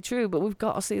possibly be true, but we've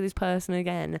got to see this person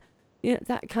again.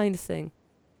 That kind of thing.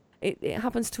 It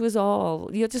happens to us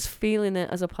all. You're just feeling it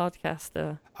as a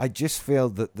podcaster. I just feel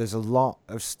that there's a lot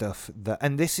of stuff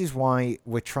and this is why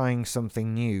we're trying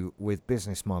something new with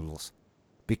business models.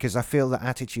 Because I feel that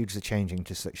attitudes are changing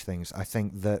to such things. I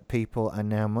think that people are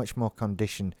now much more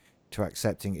conditioned to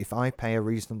accepting, if I pay a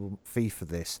reasonable fee for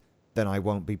this, then I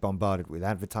won't be bombarded with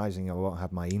advertising. I won't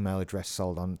have my email address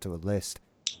sold onto a list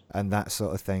and that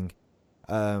sort of thing.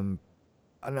 And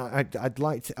I'd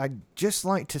just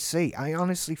like to see, I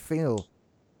honestly feel,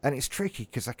 and it's tricky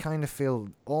because I kind of feel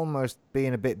almost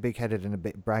being a bit big-headed and a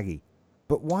bit braggy,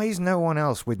 but why is no one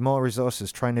else with more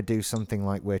resources trying to do something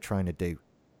like we're trying to do?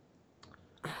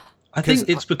 I think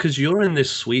it's because you're in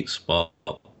this sweet spot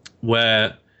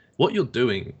where what you're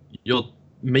doing, you're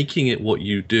making it what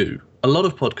you do. A lot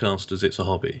of podcasters, it's a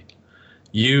hobby.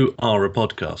 You are a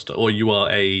podcaster, or you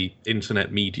are a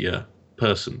internet media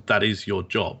person. That is your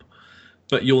job.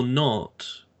 But you're not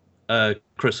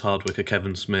Chris Hardwick or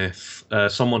Kevin Smith,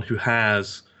 someone who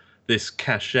has this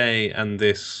cachet and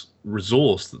this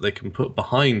resource that they can put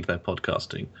behind their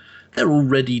podcasting, they're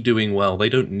already doing well. They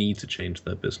don't need to change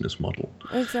their business model.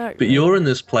 Exactly. But you're in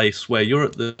this place where you're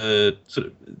at the sort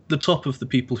of the top of the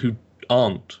people who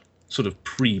aren't sort of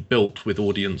pre-built with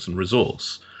audience and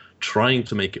resource, trying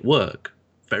to make it work.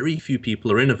 Very few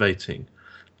people are innovating.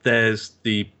 There's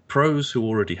the pros who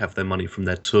already have their money from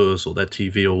their tours or their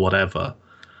TV or whatever.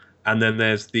 And then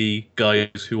there's the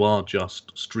guys who are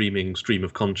just streaming stream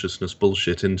of consciousness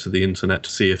bullshit into the internet to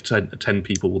see if 10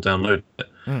 people will download it.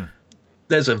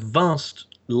 There's a vast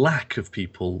lack of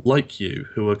people like you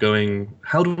who are going,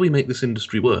 how do we make this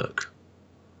industry work?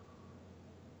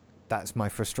 That's my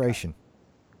frustration.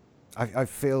 I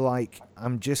feel like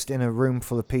I'm just in a room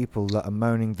full of people that are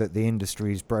moaning that the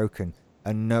industry is broken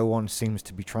and no one seems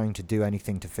to be trying to do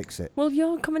anything to fix it. Well,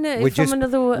 you're coming at it from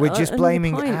another We're just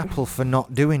blaming point. Apple for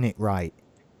not doing it right.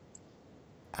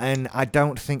 And I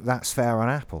don't think that's fair on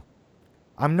Apple.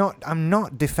 I'm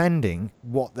not defending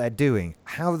what they're doing.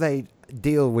 How they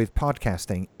deal with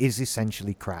podcasting is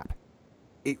essentially crap.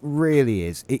 It really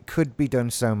is. It could be done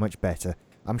so much better.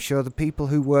 I'm sure the people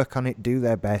who work on it do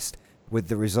their best with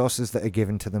the resources that are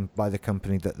given to them by the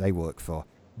company that they work for.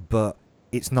 But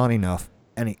it's not enough,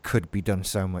 and it could be done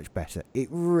so much better. It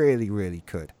really, really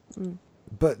could.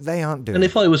 But they aren't doing it. And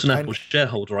if I was an Apple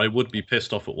shareholder, I would be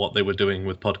pissed off at what they were doing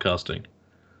with podcasting.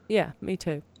 Yeah, me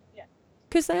too.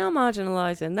 Because they are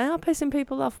marginalising. They are pissing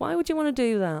people off. Why would you want to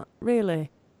do that? Really?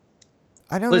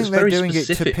 I don't think they're doing it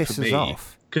to piss us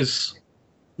off. Because,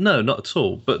 no, not at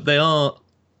all. But they are,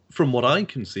 from what I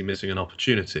can see, missing an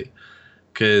opportunity.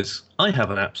 Because I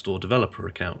have an App Store developer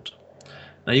account.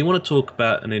 Now, you want to talk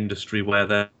about an industry where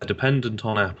they're dependent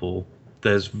on Apple.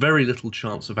 There's very little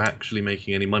chance of actually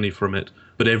making any money from it,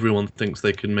 but everyone thinks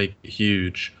they can make it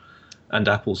huge, and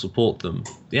Apple support them.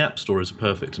 The App Store is a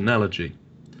perfect analogy.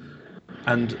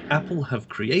 And Apple have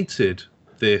created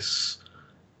this,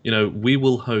 we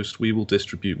will host, we will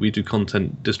distribute, we do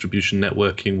content distribution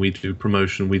networking, we do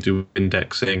promotion, we do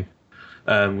indexing,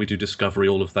 we do discovery,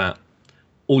 all of that.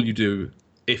 All you do,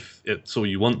 if it's all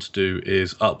you want to do,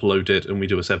 is upload it, and we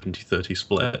do a 70-30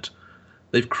 split.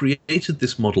 They've created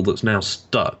this model that's now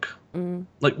stuck,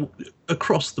 like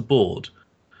across the board.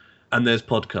 And there's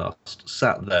podcast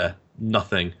sat there,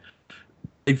 nothing.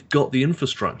 They've got the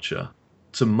infrastructure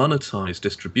to monetize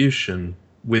distribution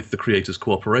with the creators'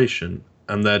 cooperation,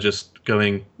 and they're just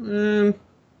going,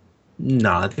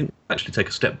 I think actually take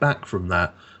a step back from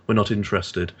that. We're not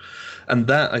interested. And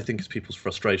that, I think, is people's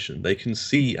frustration. They can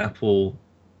see Apple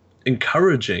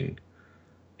encouraging,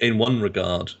 in one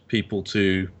regard, people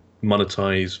to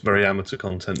monetize very amateur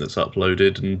content that's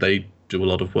uploaded, and they do a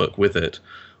lot of work with it,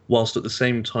 whilst at the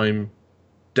same time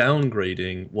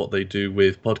downgrading what they do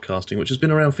with podcasting, which has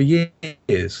been around for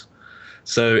years.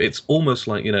 So it's almost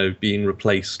like, being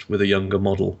replaced with a younger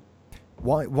model.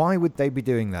 Why would they be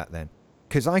doing that then?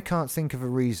 Because I can't think of a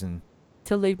reason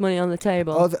to leave money on the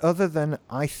table. Other than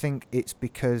I think it's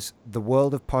because the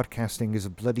world of podcasting is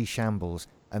a bloody shambles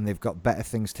and they've got better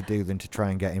things to do than to try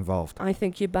and get involved. I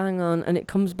think you bang on, and it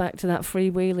comes back to that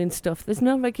freewheeling stuff. There's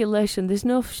no regulation. There's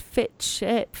no fit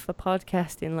shape for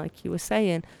podcasting, like you were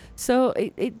saying. So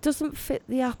it doesn't fit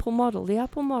the Apple model. The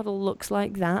Apple model looks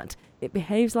like that. It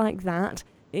behaves like that.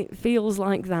 It feels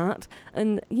like that.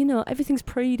 And, everything's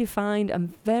predefined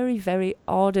and very, very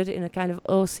ordered in a kind of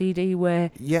OCD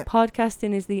way. Yeah.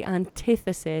 Podcasting is the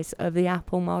antithesis of the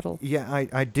Apple model. Yeah,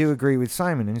 I do agree with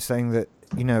Simon in saying that,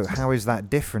 how is that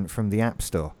different from the App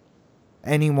Store?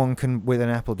 Anyone can, with an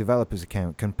Apple developer's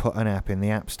account, can put an app in the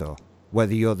App Store,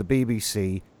 whether you're the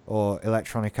BBC or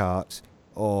Electronic Arts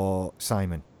or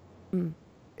Simon.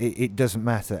 It doesn't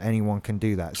matter. Anyone can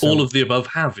do that. So, all of the above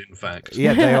have, in fact.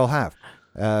 Yeah, they all have.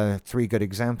 3 good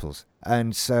examples.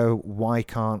 And so why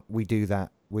can't we do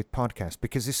that with podcasts?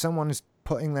 Because if someone is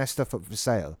putting their stuff up for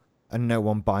sale and no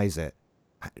one buys it,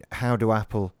 how do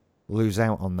Apple lose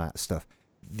out on that stuff?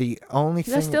 The only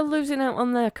thing... They're still losing out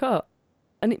on their cut.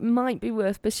 And it might be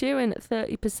worth pursuing at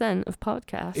 30% of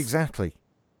podcasts. Exactly.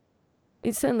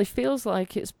 It certainly feels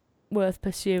like it's worth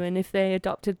pursuing if they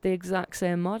adopted the exact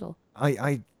same model.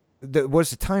 There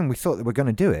was a time we thought that we were going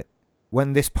to do it.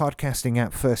 When this podcasting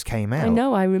app first came out. I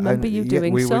know, I remember you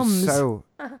doing we sums. We were so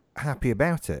happy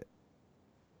about it.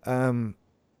 And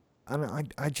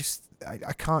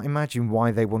I can't imagine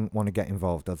why they wouldn't want to get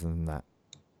involved other than that.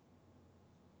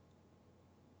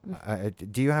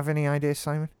 Do you have any ideas,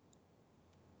 Simon?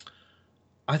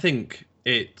 I think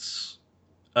it's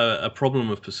a problem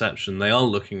of perception. They are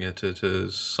looking at it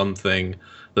as something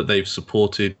that they've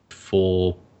supported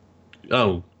for,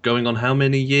 going on how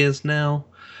many years now?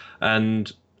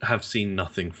 And have seen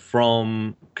nothing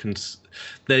from.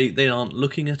 They aren't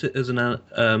looking at it as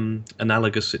an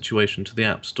analogous situation to the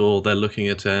App Store. They're looking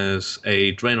at it as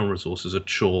a drain on resources, a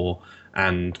chore,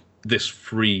 and this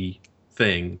free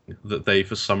thing that they,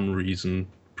 for some reason,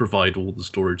 provide all the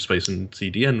storage space in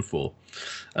CDN for.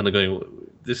 And they're going,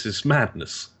 this is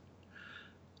madness.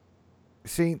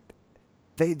 See,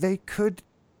 they could.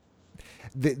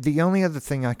 The only other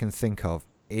thing I can think of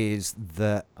is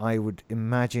that I would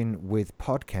imagine with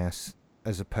podcasts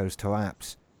as opposed to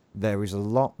apps, there is a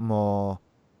lot more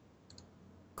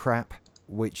crap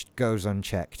which goes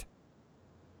unchecked.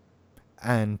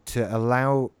 And to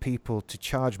allow people to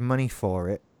charge money for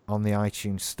it on the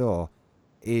iTunes store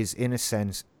is, in a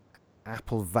sense,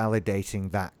 Apple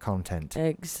validating that content.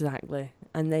 Exactly.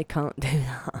 And they can't do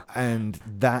that. And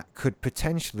that could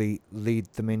potentially lead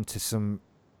them into some...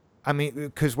 I mean,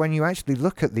 because when you actually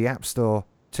look at the App Store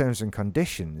terms and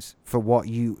conditions for what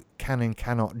you can and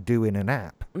cannot do in an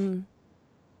app, you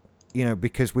know,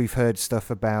 because we've heard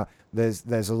stuff about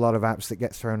there's a lot of apps that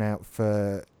get thrown out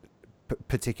for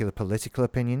particular political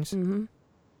opinions and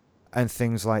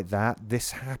things like that.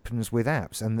 This happens with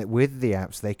apps, and that with the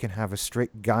apps they can have a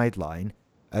strict guideline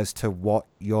as to what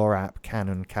your app can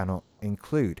and cannot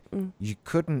include. You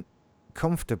couldn't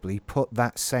comfortably put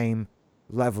that same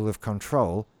level of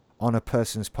control on a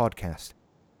person's podcast.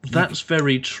 That's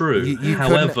very true.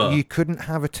 However, you couldn't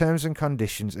have a terms and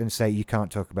conditions and say you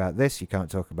can't talk about this, you can't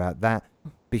talk about that,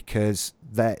 because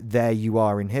there you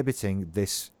are inhibiting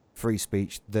this free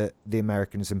speech that the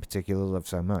Americans in particular love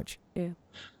so much. Yeah.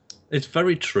 It's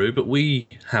very true, but we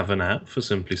have an app for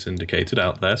Simply Syndicated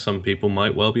out there. Some people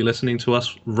might well be listening to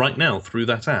us right now through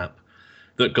that app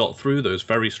that got through those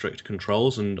very strict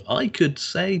controls, and I could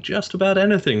say just about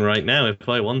anything right now if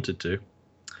I wanted to.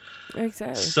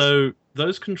 Exactly. So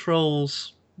those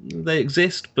controls, they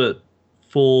exist, but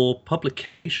for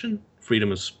publication,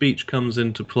 freedom of speech comes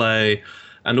into play,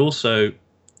 and also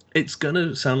it's going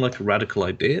to sound like a radical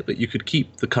idea, but you could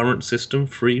keep the current system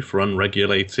free for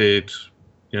unregulated,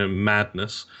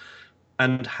 madness,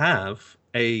 and have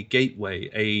a gateway,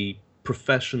 a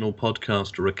professional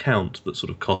podcaster account that sort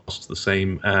of costs the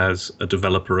same as a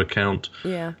developer account,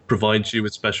 provides you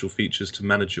with special features to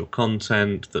manage your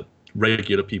content that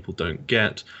regular people don't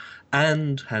get,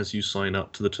 and has you sign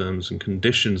up to the terms and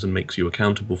conditions and makes you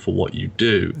accountable for what you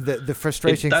do. The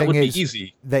frustrating thing is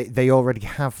they already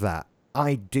have that.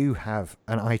 I do have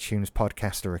an iTunes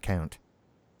podcaster account.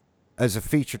 As a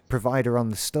featured provider on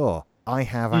the store, I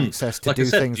have access to do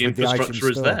things with the iTunes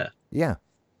store. There. Yeah.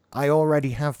 I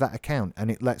already have that account,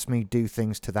 and it lets me do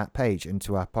things to that page and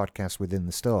to our podcast within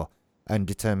the store and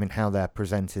determine how they're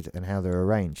presented and how they're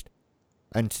arranged.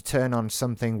 And to turn on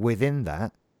something within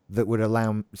that would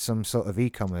allow some sort of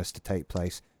e-commerce to take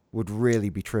place would really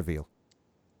be trivial,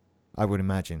 I would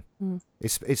imagine.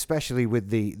 Especially with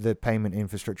the payment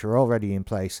infrastructure already in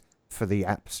place for the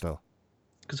App Store.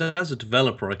 Because as a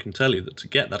developer, I can tell you that to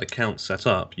get that account set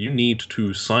up, you need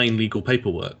to sign legal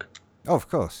paperwork. Oh, of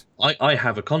course. I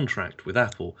have a contract with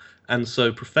Apple, and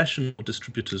so professional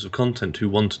distributors of content who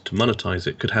wanted to monetize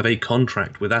it could have a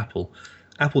contract with Apple.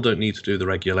 Apple don't need to do the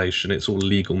regulation. It's all a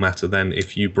legal matter then.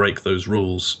 If you break those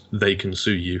rules, they can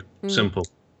sue you. Simple.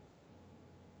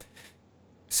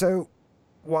 So,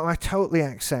 while I totally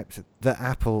accept that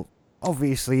Apple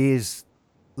obviously is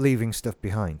leaving stuff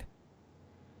behind,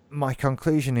 my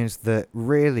conclusion is that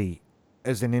really,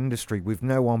 as an industry, we've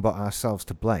no one but ourselves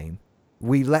to blame.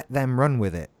 We let them run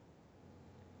with it.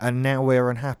 And now we're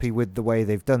unhappy with the way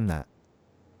they've done that.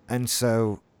 And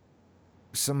so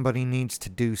somebody needs to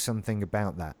do something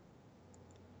about that.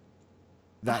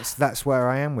 That's where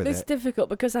I am with it. It's difficult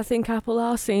because I think Apple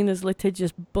are seen as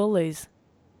litigious bullies.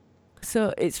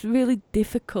 So it's really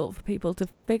difficult for people to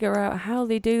figure out how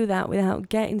they do that without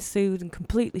getting sued and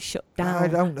completely shut down. I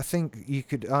don't think you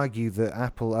could argue that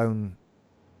Apple own...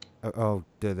 Oh,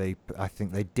 do they? I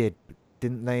think they did.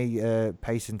 Didn't they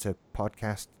patent a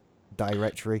podcast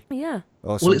directory? Yeah.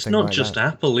 Or well, it's not like just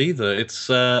that. Apple either. It's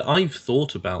I've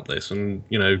thought about this, and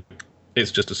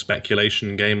it's just a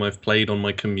speculation game I've played on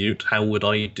my commute. How would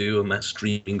I do a mass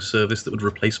streaming service that would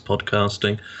replace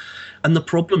podcasting? And the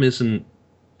problem isn't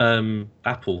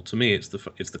Apple. To me, it's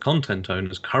the content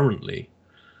owners currently.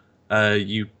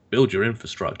 You build your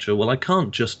infrastructure. Well, I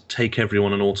can't just take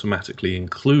everyone and automatically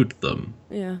include them.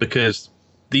 Yeah. Because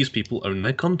these people own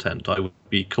their content. I would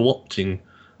be co-opting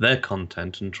their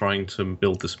content and trying to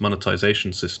build this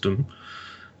monetization system.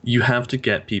 You have to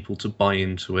get people to buy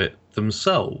into it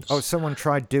themselves. Oh, someone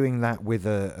tried doing that with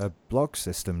a blog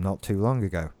system not too long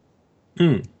ago.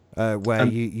 where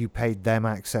And- you paid them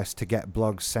access to get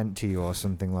blogs sent to you or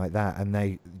something like that, and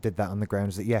they did that on the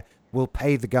grounds that, yeah, we'll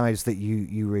pay the guys that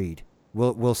you read.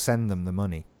 We'll send them the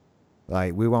money.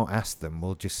 Like, we won't ask them,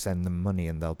 we'll just send them money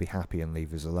and they'll be happy and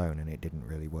leave us alone, and it didn't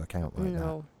really work out like that.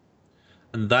 No.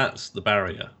 And that's the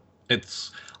barrier.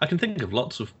 I can think of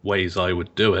lots of ways I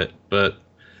would do it, but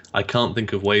I can't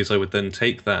think of ways I would then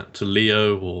take that to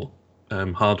Leo or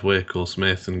Hardwick or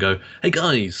Smith and go, hey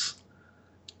guys,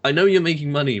 I know you're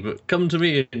making money, but come to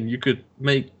me and you could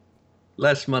make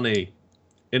less money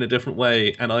in a different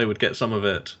way, and I would get some of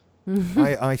it.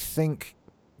 I think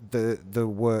the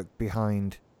work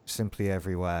behind Simply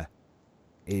Everywhere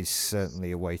is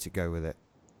certainly a way to go with it.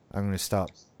 I'm going to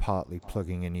start partly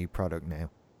plugging a new product now,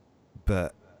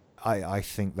 but I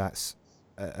think that's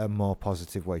a more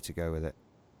positive way to go with it,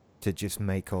 to just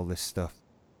make all this stuff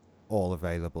all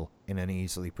available in an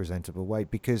easily presentable way,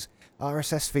 because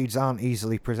RSS feeds aren't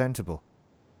easily presentable.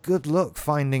 Good luck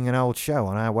finding an old show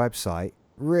on our website.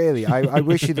 Really, I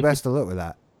wish you the best of luck with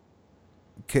that,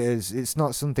 because it's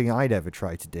not something I'd ever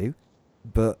try to do,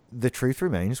 but the truth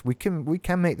remains, we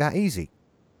can make that easy.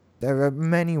 There are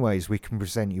many ways we can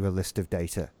present you a list of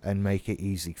data and make it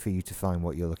easy for you to find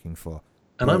what you're looking for.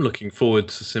 And I'm looking forward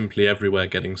to Simply Everywhere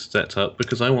getting set up,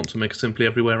 because I want to make a Simply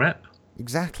Everywhere app.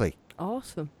 Exactly.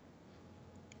 Awesome.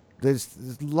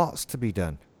 There's lots to be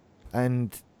done,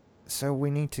 and so we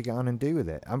need to get on and do with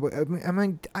it. I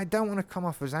mean, I don't want to come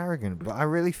off as arrogant, but I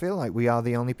really feel like we are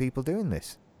the only people doing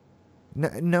this.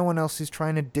 No one else is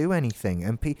trying to do anything,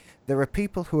 and there are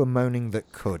people who are moaning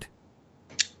that could,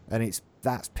 and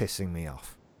that's pissing me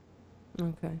off.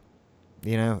 Okay.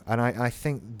 You know, and I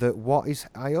think that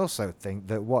I also think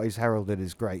that what is heralded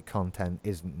as great content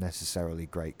isn't necessarily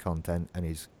great content and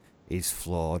is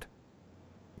flawed.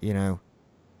 You know,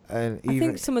 and I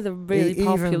think some of the really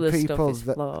popular stuff is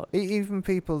flawed. Even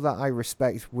people that I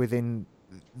respect within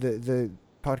the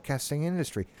podcasting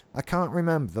industry. I can't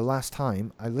remember the last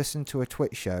time I listened to a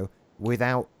Twitch show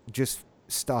without just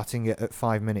starting it at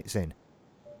 5 minutes in.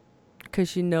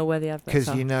 Because you know where the adverts are.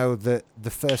 Because you know that the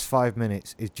first 5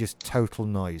 minutes is just total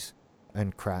noise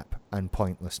and crap and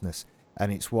pointlessness.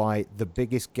 And it's why the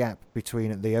biggest gap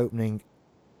between the opening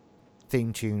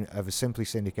theme tune of a simply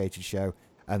syndicated show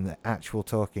and the actual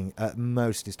talking at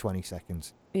most is 20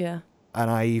 seconds. Yeah.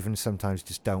 And I even sometimes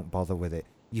just don't bother with it.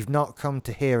 You've not come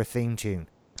to hear a theme tune.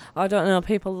 I don't know.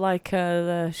 People like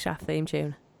the Shaft theme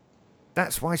tune.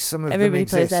 That's why some of Everybody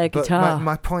them exist. plays their but guitar.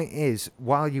 my point is,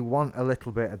 while you want a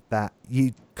little bit of that,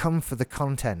 you come for the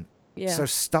content. Yeah. So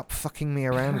stop fucking me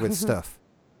around with stuff.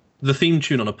 The theme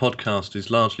tune on a podcast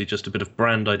is largely just a bit of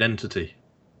brand identity.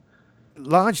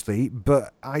 Largely,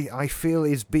 but I feel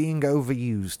is being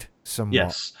overused somewhat.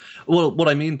 Yes. Well, what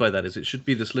I mean by that is it should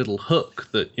be this little hook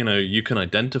that, you can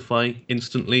identify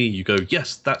instantly. You go,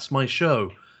 yes, that's my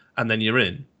show. And then you're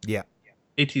in. Yeah.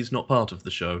 It is not part of the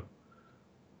show.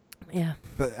 Yeah.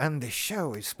 And this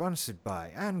show is sponsored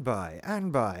by,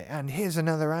 and here's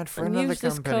another ad for And another use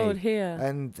this company. code here.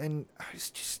 And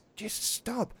it's just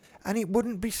stop. And it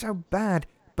wouldn't be so bad.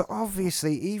 But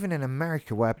obviously, even in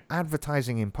America, where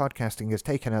advertising in podcasting has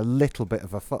taken a little bit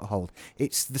of a foothold,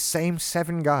 it's the same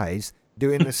 7 guys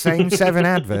doing the same 7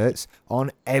 adverts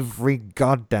on every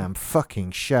goddamn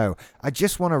fucking show. I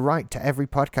just want to write to every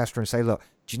podcaster and say, look,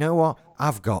 do you know what?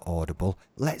 I've got Audible.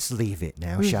 Let's leave it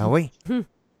now, shall we? You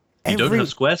don't have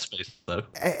Squarespace, though.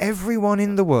 Everyone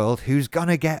in the world who's going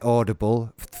to get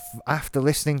Audible after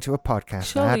listening to a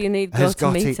podcast Surely you need has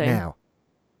got it GoToMeeting. now.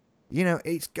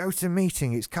 It's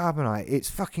GoToMeeting, it's Carbonite, it's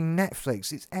fucking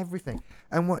Netflix, it's everything.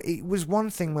 And it was one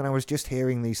thing when I was just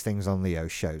hearing these things on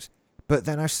Leo's shows. But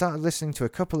then I started listening to a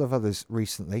couple of others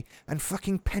recently, and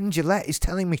fucking Penn Jillette is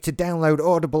telling me to download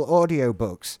Audible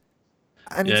audiobooks.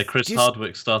 And yeah, Chris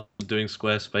Hardwick started doing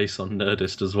Squarespace on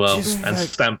Nerdist as well, and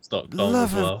Stamps.com as well.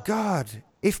 Love of God.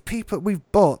 If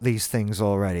we've bought these things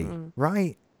already,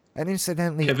 right? And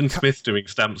incidentally... Kevin Smith doing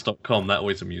Stamps.com, that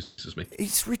always amuses me.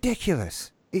 It's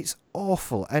ridiculous. It's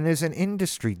awful. And as an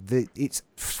industry,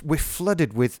 we're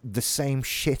flooded with the same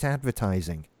shit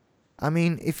advertising. I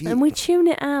mean, and we tune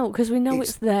it out because we know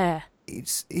it's there.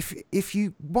 It's if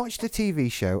you watch the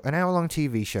TV show, an hour-long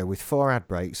TV show with 4 ad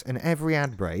breaks, and every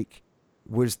ad break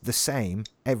was the same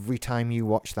every time you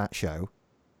watch that show,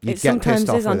 you'd It get pissed sometimes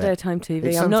off is on with it. daytime TV. It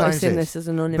I'm sometimes noticing is. this as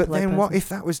an unemployed But then person. what if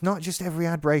that was not just every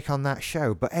ad break on that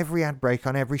show, but every ad break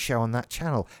on every show on that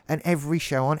channel, and every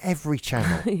show on every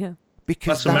channel? Yeah.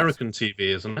 Because that's American TV,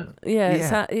 isn't it?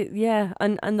 Yeah,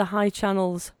 and the high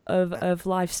channels of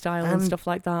lifestyle and stuff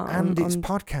like that. And it's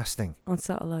podcasting. On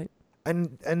satellite.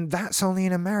 And that's only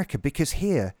in America, because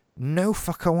here, no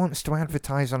fucker wants to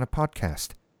advertise on a podcast.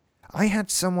 I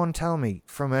had someone tell me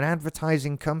from an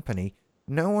advertising company,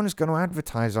 no one's going to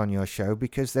advertise on your show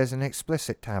because there's an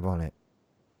explicit tab on it.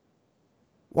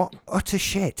 What utter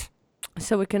shit.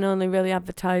 So we can only really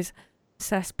advertise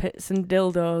cesspits and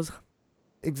dildos.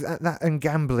 That and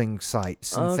gambling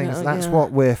sites and Okay, things. That's yeah.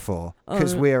 what we're for,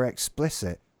 because Oh. we're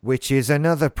explicit, which is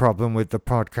another problem with the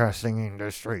podcasting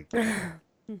industry.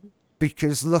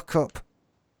 Because look up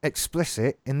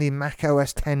explicit in the Mac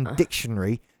OS X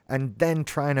dictionary and then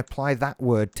try and apply that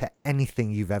word to anything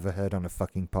you've ever heard on a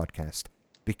fucking podcast,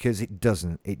 because it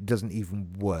doesn't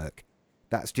even work.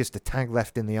 That's just a tag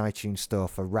left in the iTunes store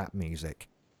for rap music,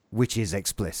 which is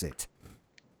explicit.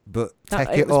 But take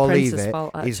it was or leave Prince's it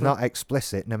fault, is actually. not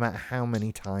explicit, no matter how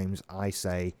many times I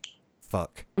say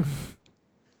fuck.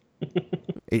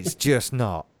 It's just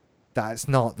not. That's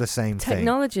not the same thing.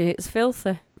 Technology, it's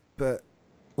filthy. But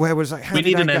where was I? How We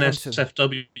did need I an get onto-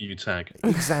 NSFW tag.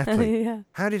 Exactly. Yeah.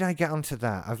 How did I get onto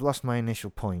that? I've lost my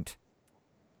initial point.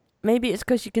 Maybe it's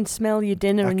because you can smell your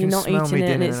dinner I and can you're not smell eating me it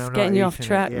and dinner it's I'm not getting you off eating it.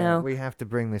 track Yeah, now. We have to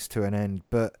bring this to an end,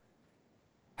 but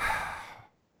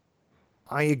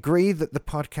I agree that the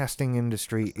podcasting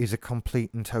industry is a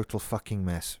complete and total fucking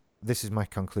mess. This is my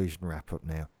conclusion wrap up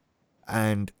now.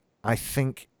 And I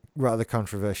think, rather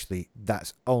controversially,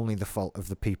 that's only the fault of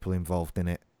the people involved in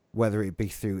it, whether it be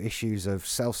through issues of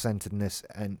self-centeredness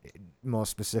and more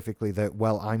specifically that,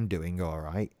 well, I'm doing all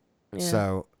right. Yeah.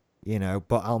 So,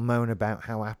 but I'll moan about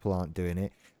how Apple aren't doing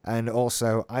it. And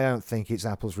also, I don't think it's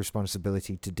Apple's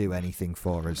responsibility to do anything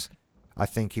for us. I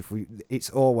think it's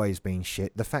always been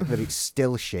shit. The fact that it's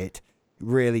still shit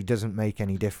really doesn't make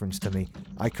any difference to me.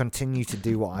 I continue to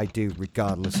do what I do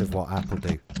regardless of what Apple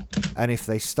do. And if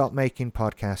they stop making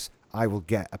podcasts, I will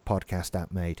get a podcast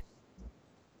app made.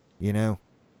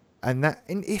 And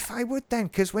if I would then,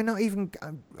 because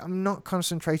I'm not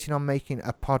concentrating on making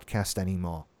a podcast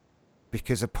anymore.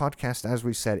 Because a podcast, as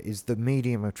we said, is the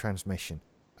medium of transmission.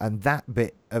 And that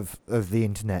bit of the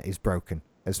internet is broken,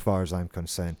 as far as I'm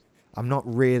concerned. I'm not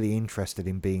really interested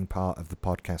in being part of the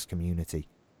podcast community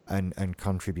and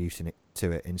contributing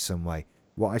to it in some way.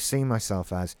 What I see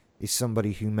myself as is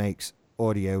somebody who makes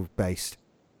audio-based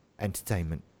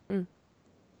entertainment. Mm.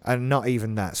 And not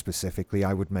even that specifically.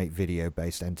 I would make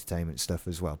video-based entertainment stuff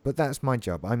as well. But that's my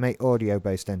job. I make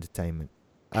audio-based entertainment.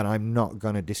 And I'm not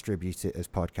going to distribute it as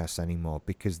podcasts anymore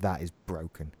because that is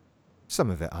broken. Some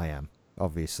of it I am,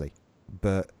 obviously.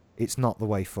 But it's not the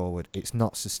way forward. It's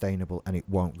not sustainable and it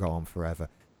won't go on forever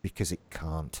because it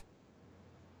can't.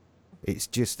 It's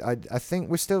just, I think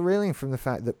we're still reeling from the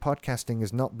fact that podcasting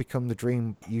has not become the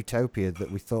dream utopia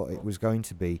that we thought it was going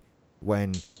to be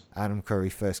when Adam Curry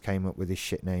first came up with his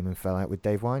shit name and fell out with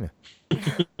Dave Weiner.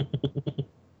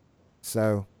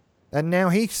 So, and now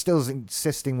he's still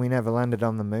insisting we never landed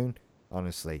on the moon.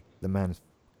 Honestly, the man's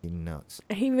fucking nuts.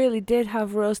 He really did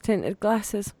have rose-tinted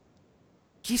glasses.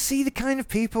 Do you see the kind of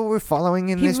people we're following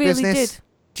in He this really business? did.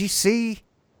 Do you see?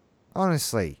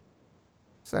 Honestly.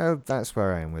 So that's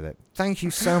where I am with it. Thank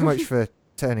you so much for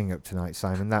turning up tonight,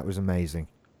 Simon. That was amazing.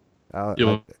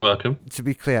 You're welcome. To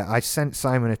be clear, I sent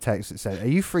Simon a text that said, "Are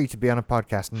you free to be on a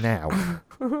podcast now?"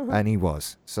 And he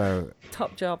was. So,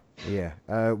 Top job. yeah.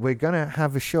 We're going to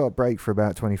have a short break for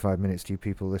about 25 minutes to you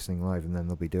people listening live, and then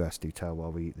there'll be Do Ask, Do Tell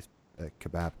while we eat this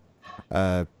kebab.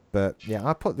 But, yeah,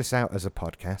 I'll put this out as a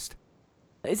podcast.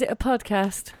 Is it a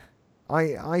podcast?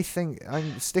 I think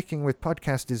I'm sticking with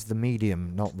podcast is the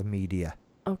medium, not the media.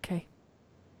 Okay.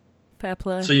 Fair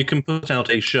play. So you can put out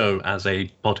a show as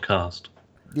a podcast.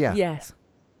 Yeah. Yes.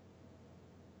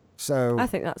 So, I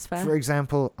think that's fair. for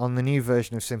example, on the new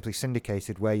version of Simply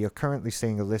Syndicated, where you're currently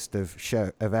seeing a list of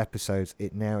episodes,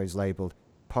 it now is labelled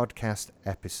podcast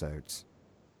episodes,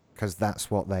 because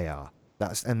that's what they are.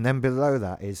 And then below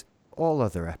that is all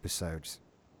other episodes,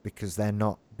 because they're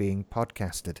not being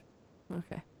podcasted.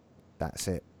 Okay. That's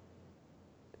it.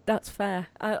 That's fair.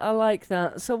 I like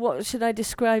that. So what should I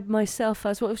describe myself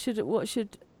as? What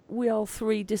should we all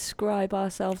three describe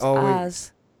ourselves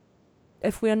as?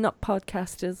 If we are not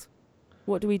podcasters,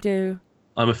 what do we do?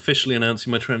 I'm officially announcing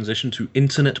my transition to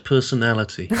internet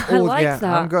personality. I like yeah,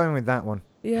 that. I'm going with that one.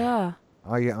 Yeah.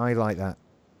 I like that.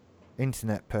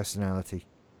 Internet personality.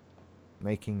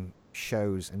 Making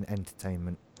shows and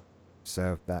entertainment.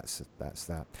 So that's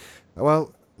that.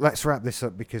 Well, let's wrap this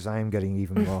up because I am getting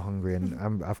even more hungry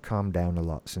and I've calmed down a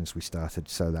lot since we started,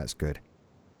 so that's good.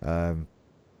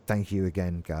 Thank you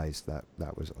again, guys.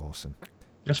 That was awesome.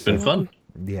 It's been fun.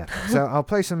 Yeah. So I'll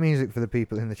play some music for the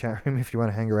people in the chat room if you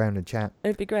want to hang around and chat.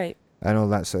 It'd be great. And all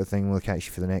that sort of thing. We'll catch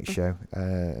you for the next show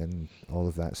and all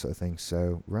of that sort of thing.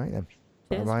 So, right then.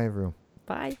 Cheers. Bye-bye, everyone.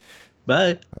 Bye.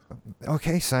 Bye.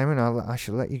 Okay, Simon, I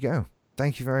shall let you go.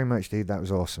 Thank you very much, dude. That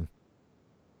was awesome.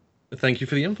 Thank you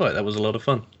for the invite. That was a lot of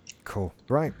fun. Cool.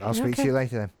 Right, I'll speak to Okay. you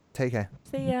later then. Take care.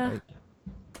 See ya. Bye.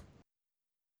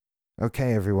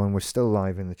 Okay, everyone, we're still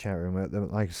live in the chat room.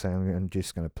 Like I say, I'm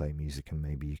just going to play music and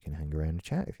maybe you can hang around and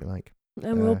chat if you like.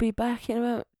 And we'll be back in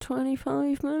about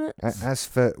 25 minutes. As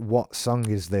for what song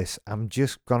is this, I'm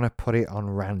just going to put it on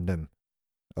random.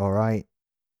 All right?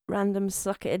 Random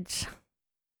suckage.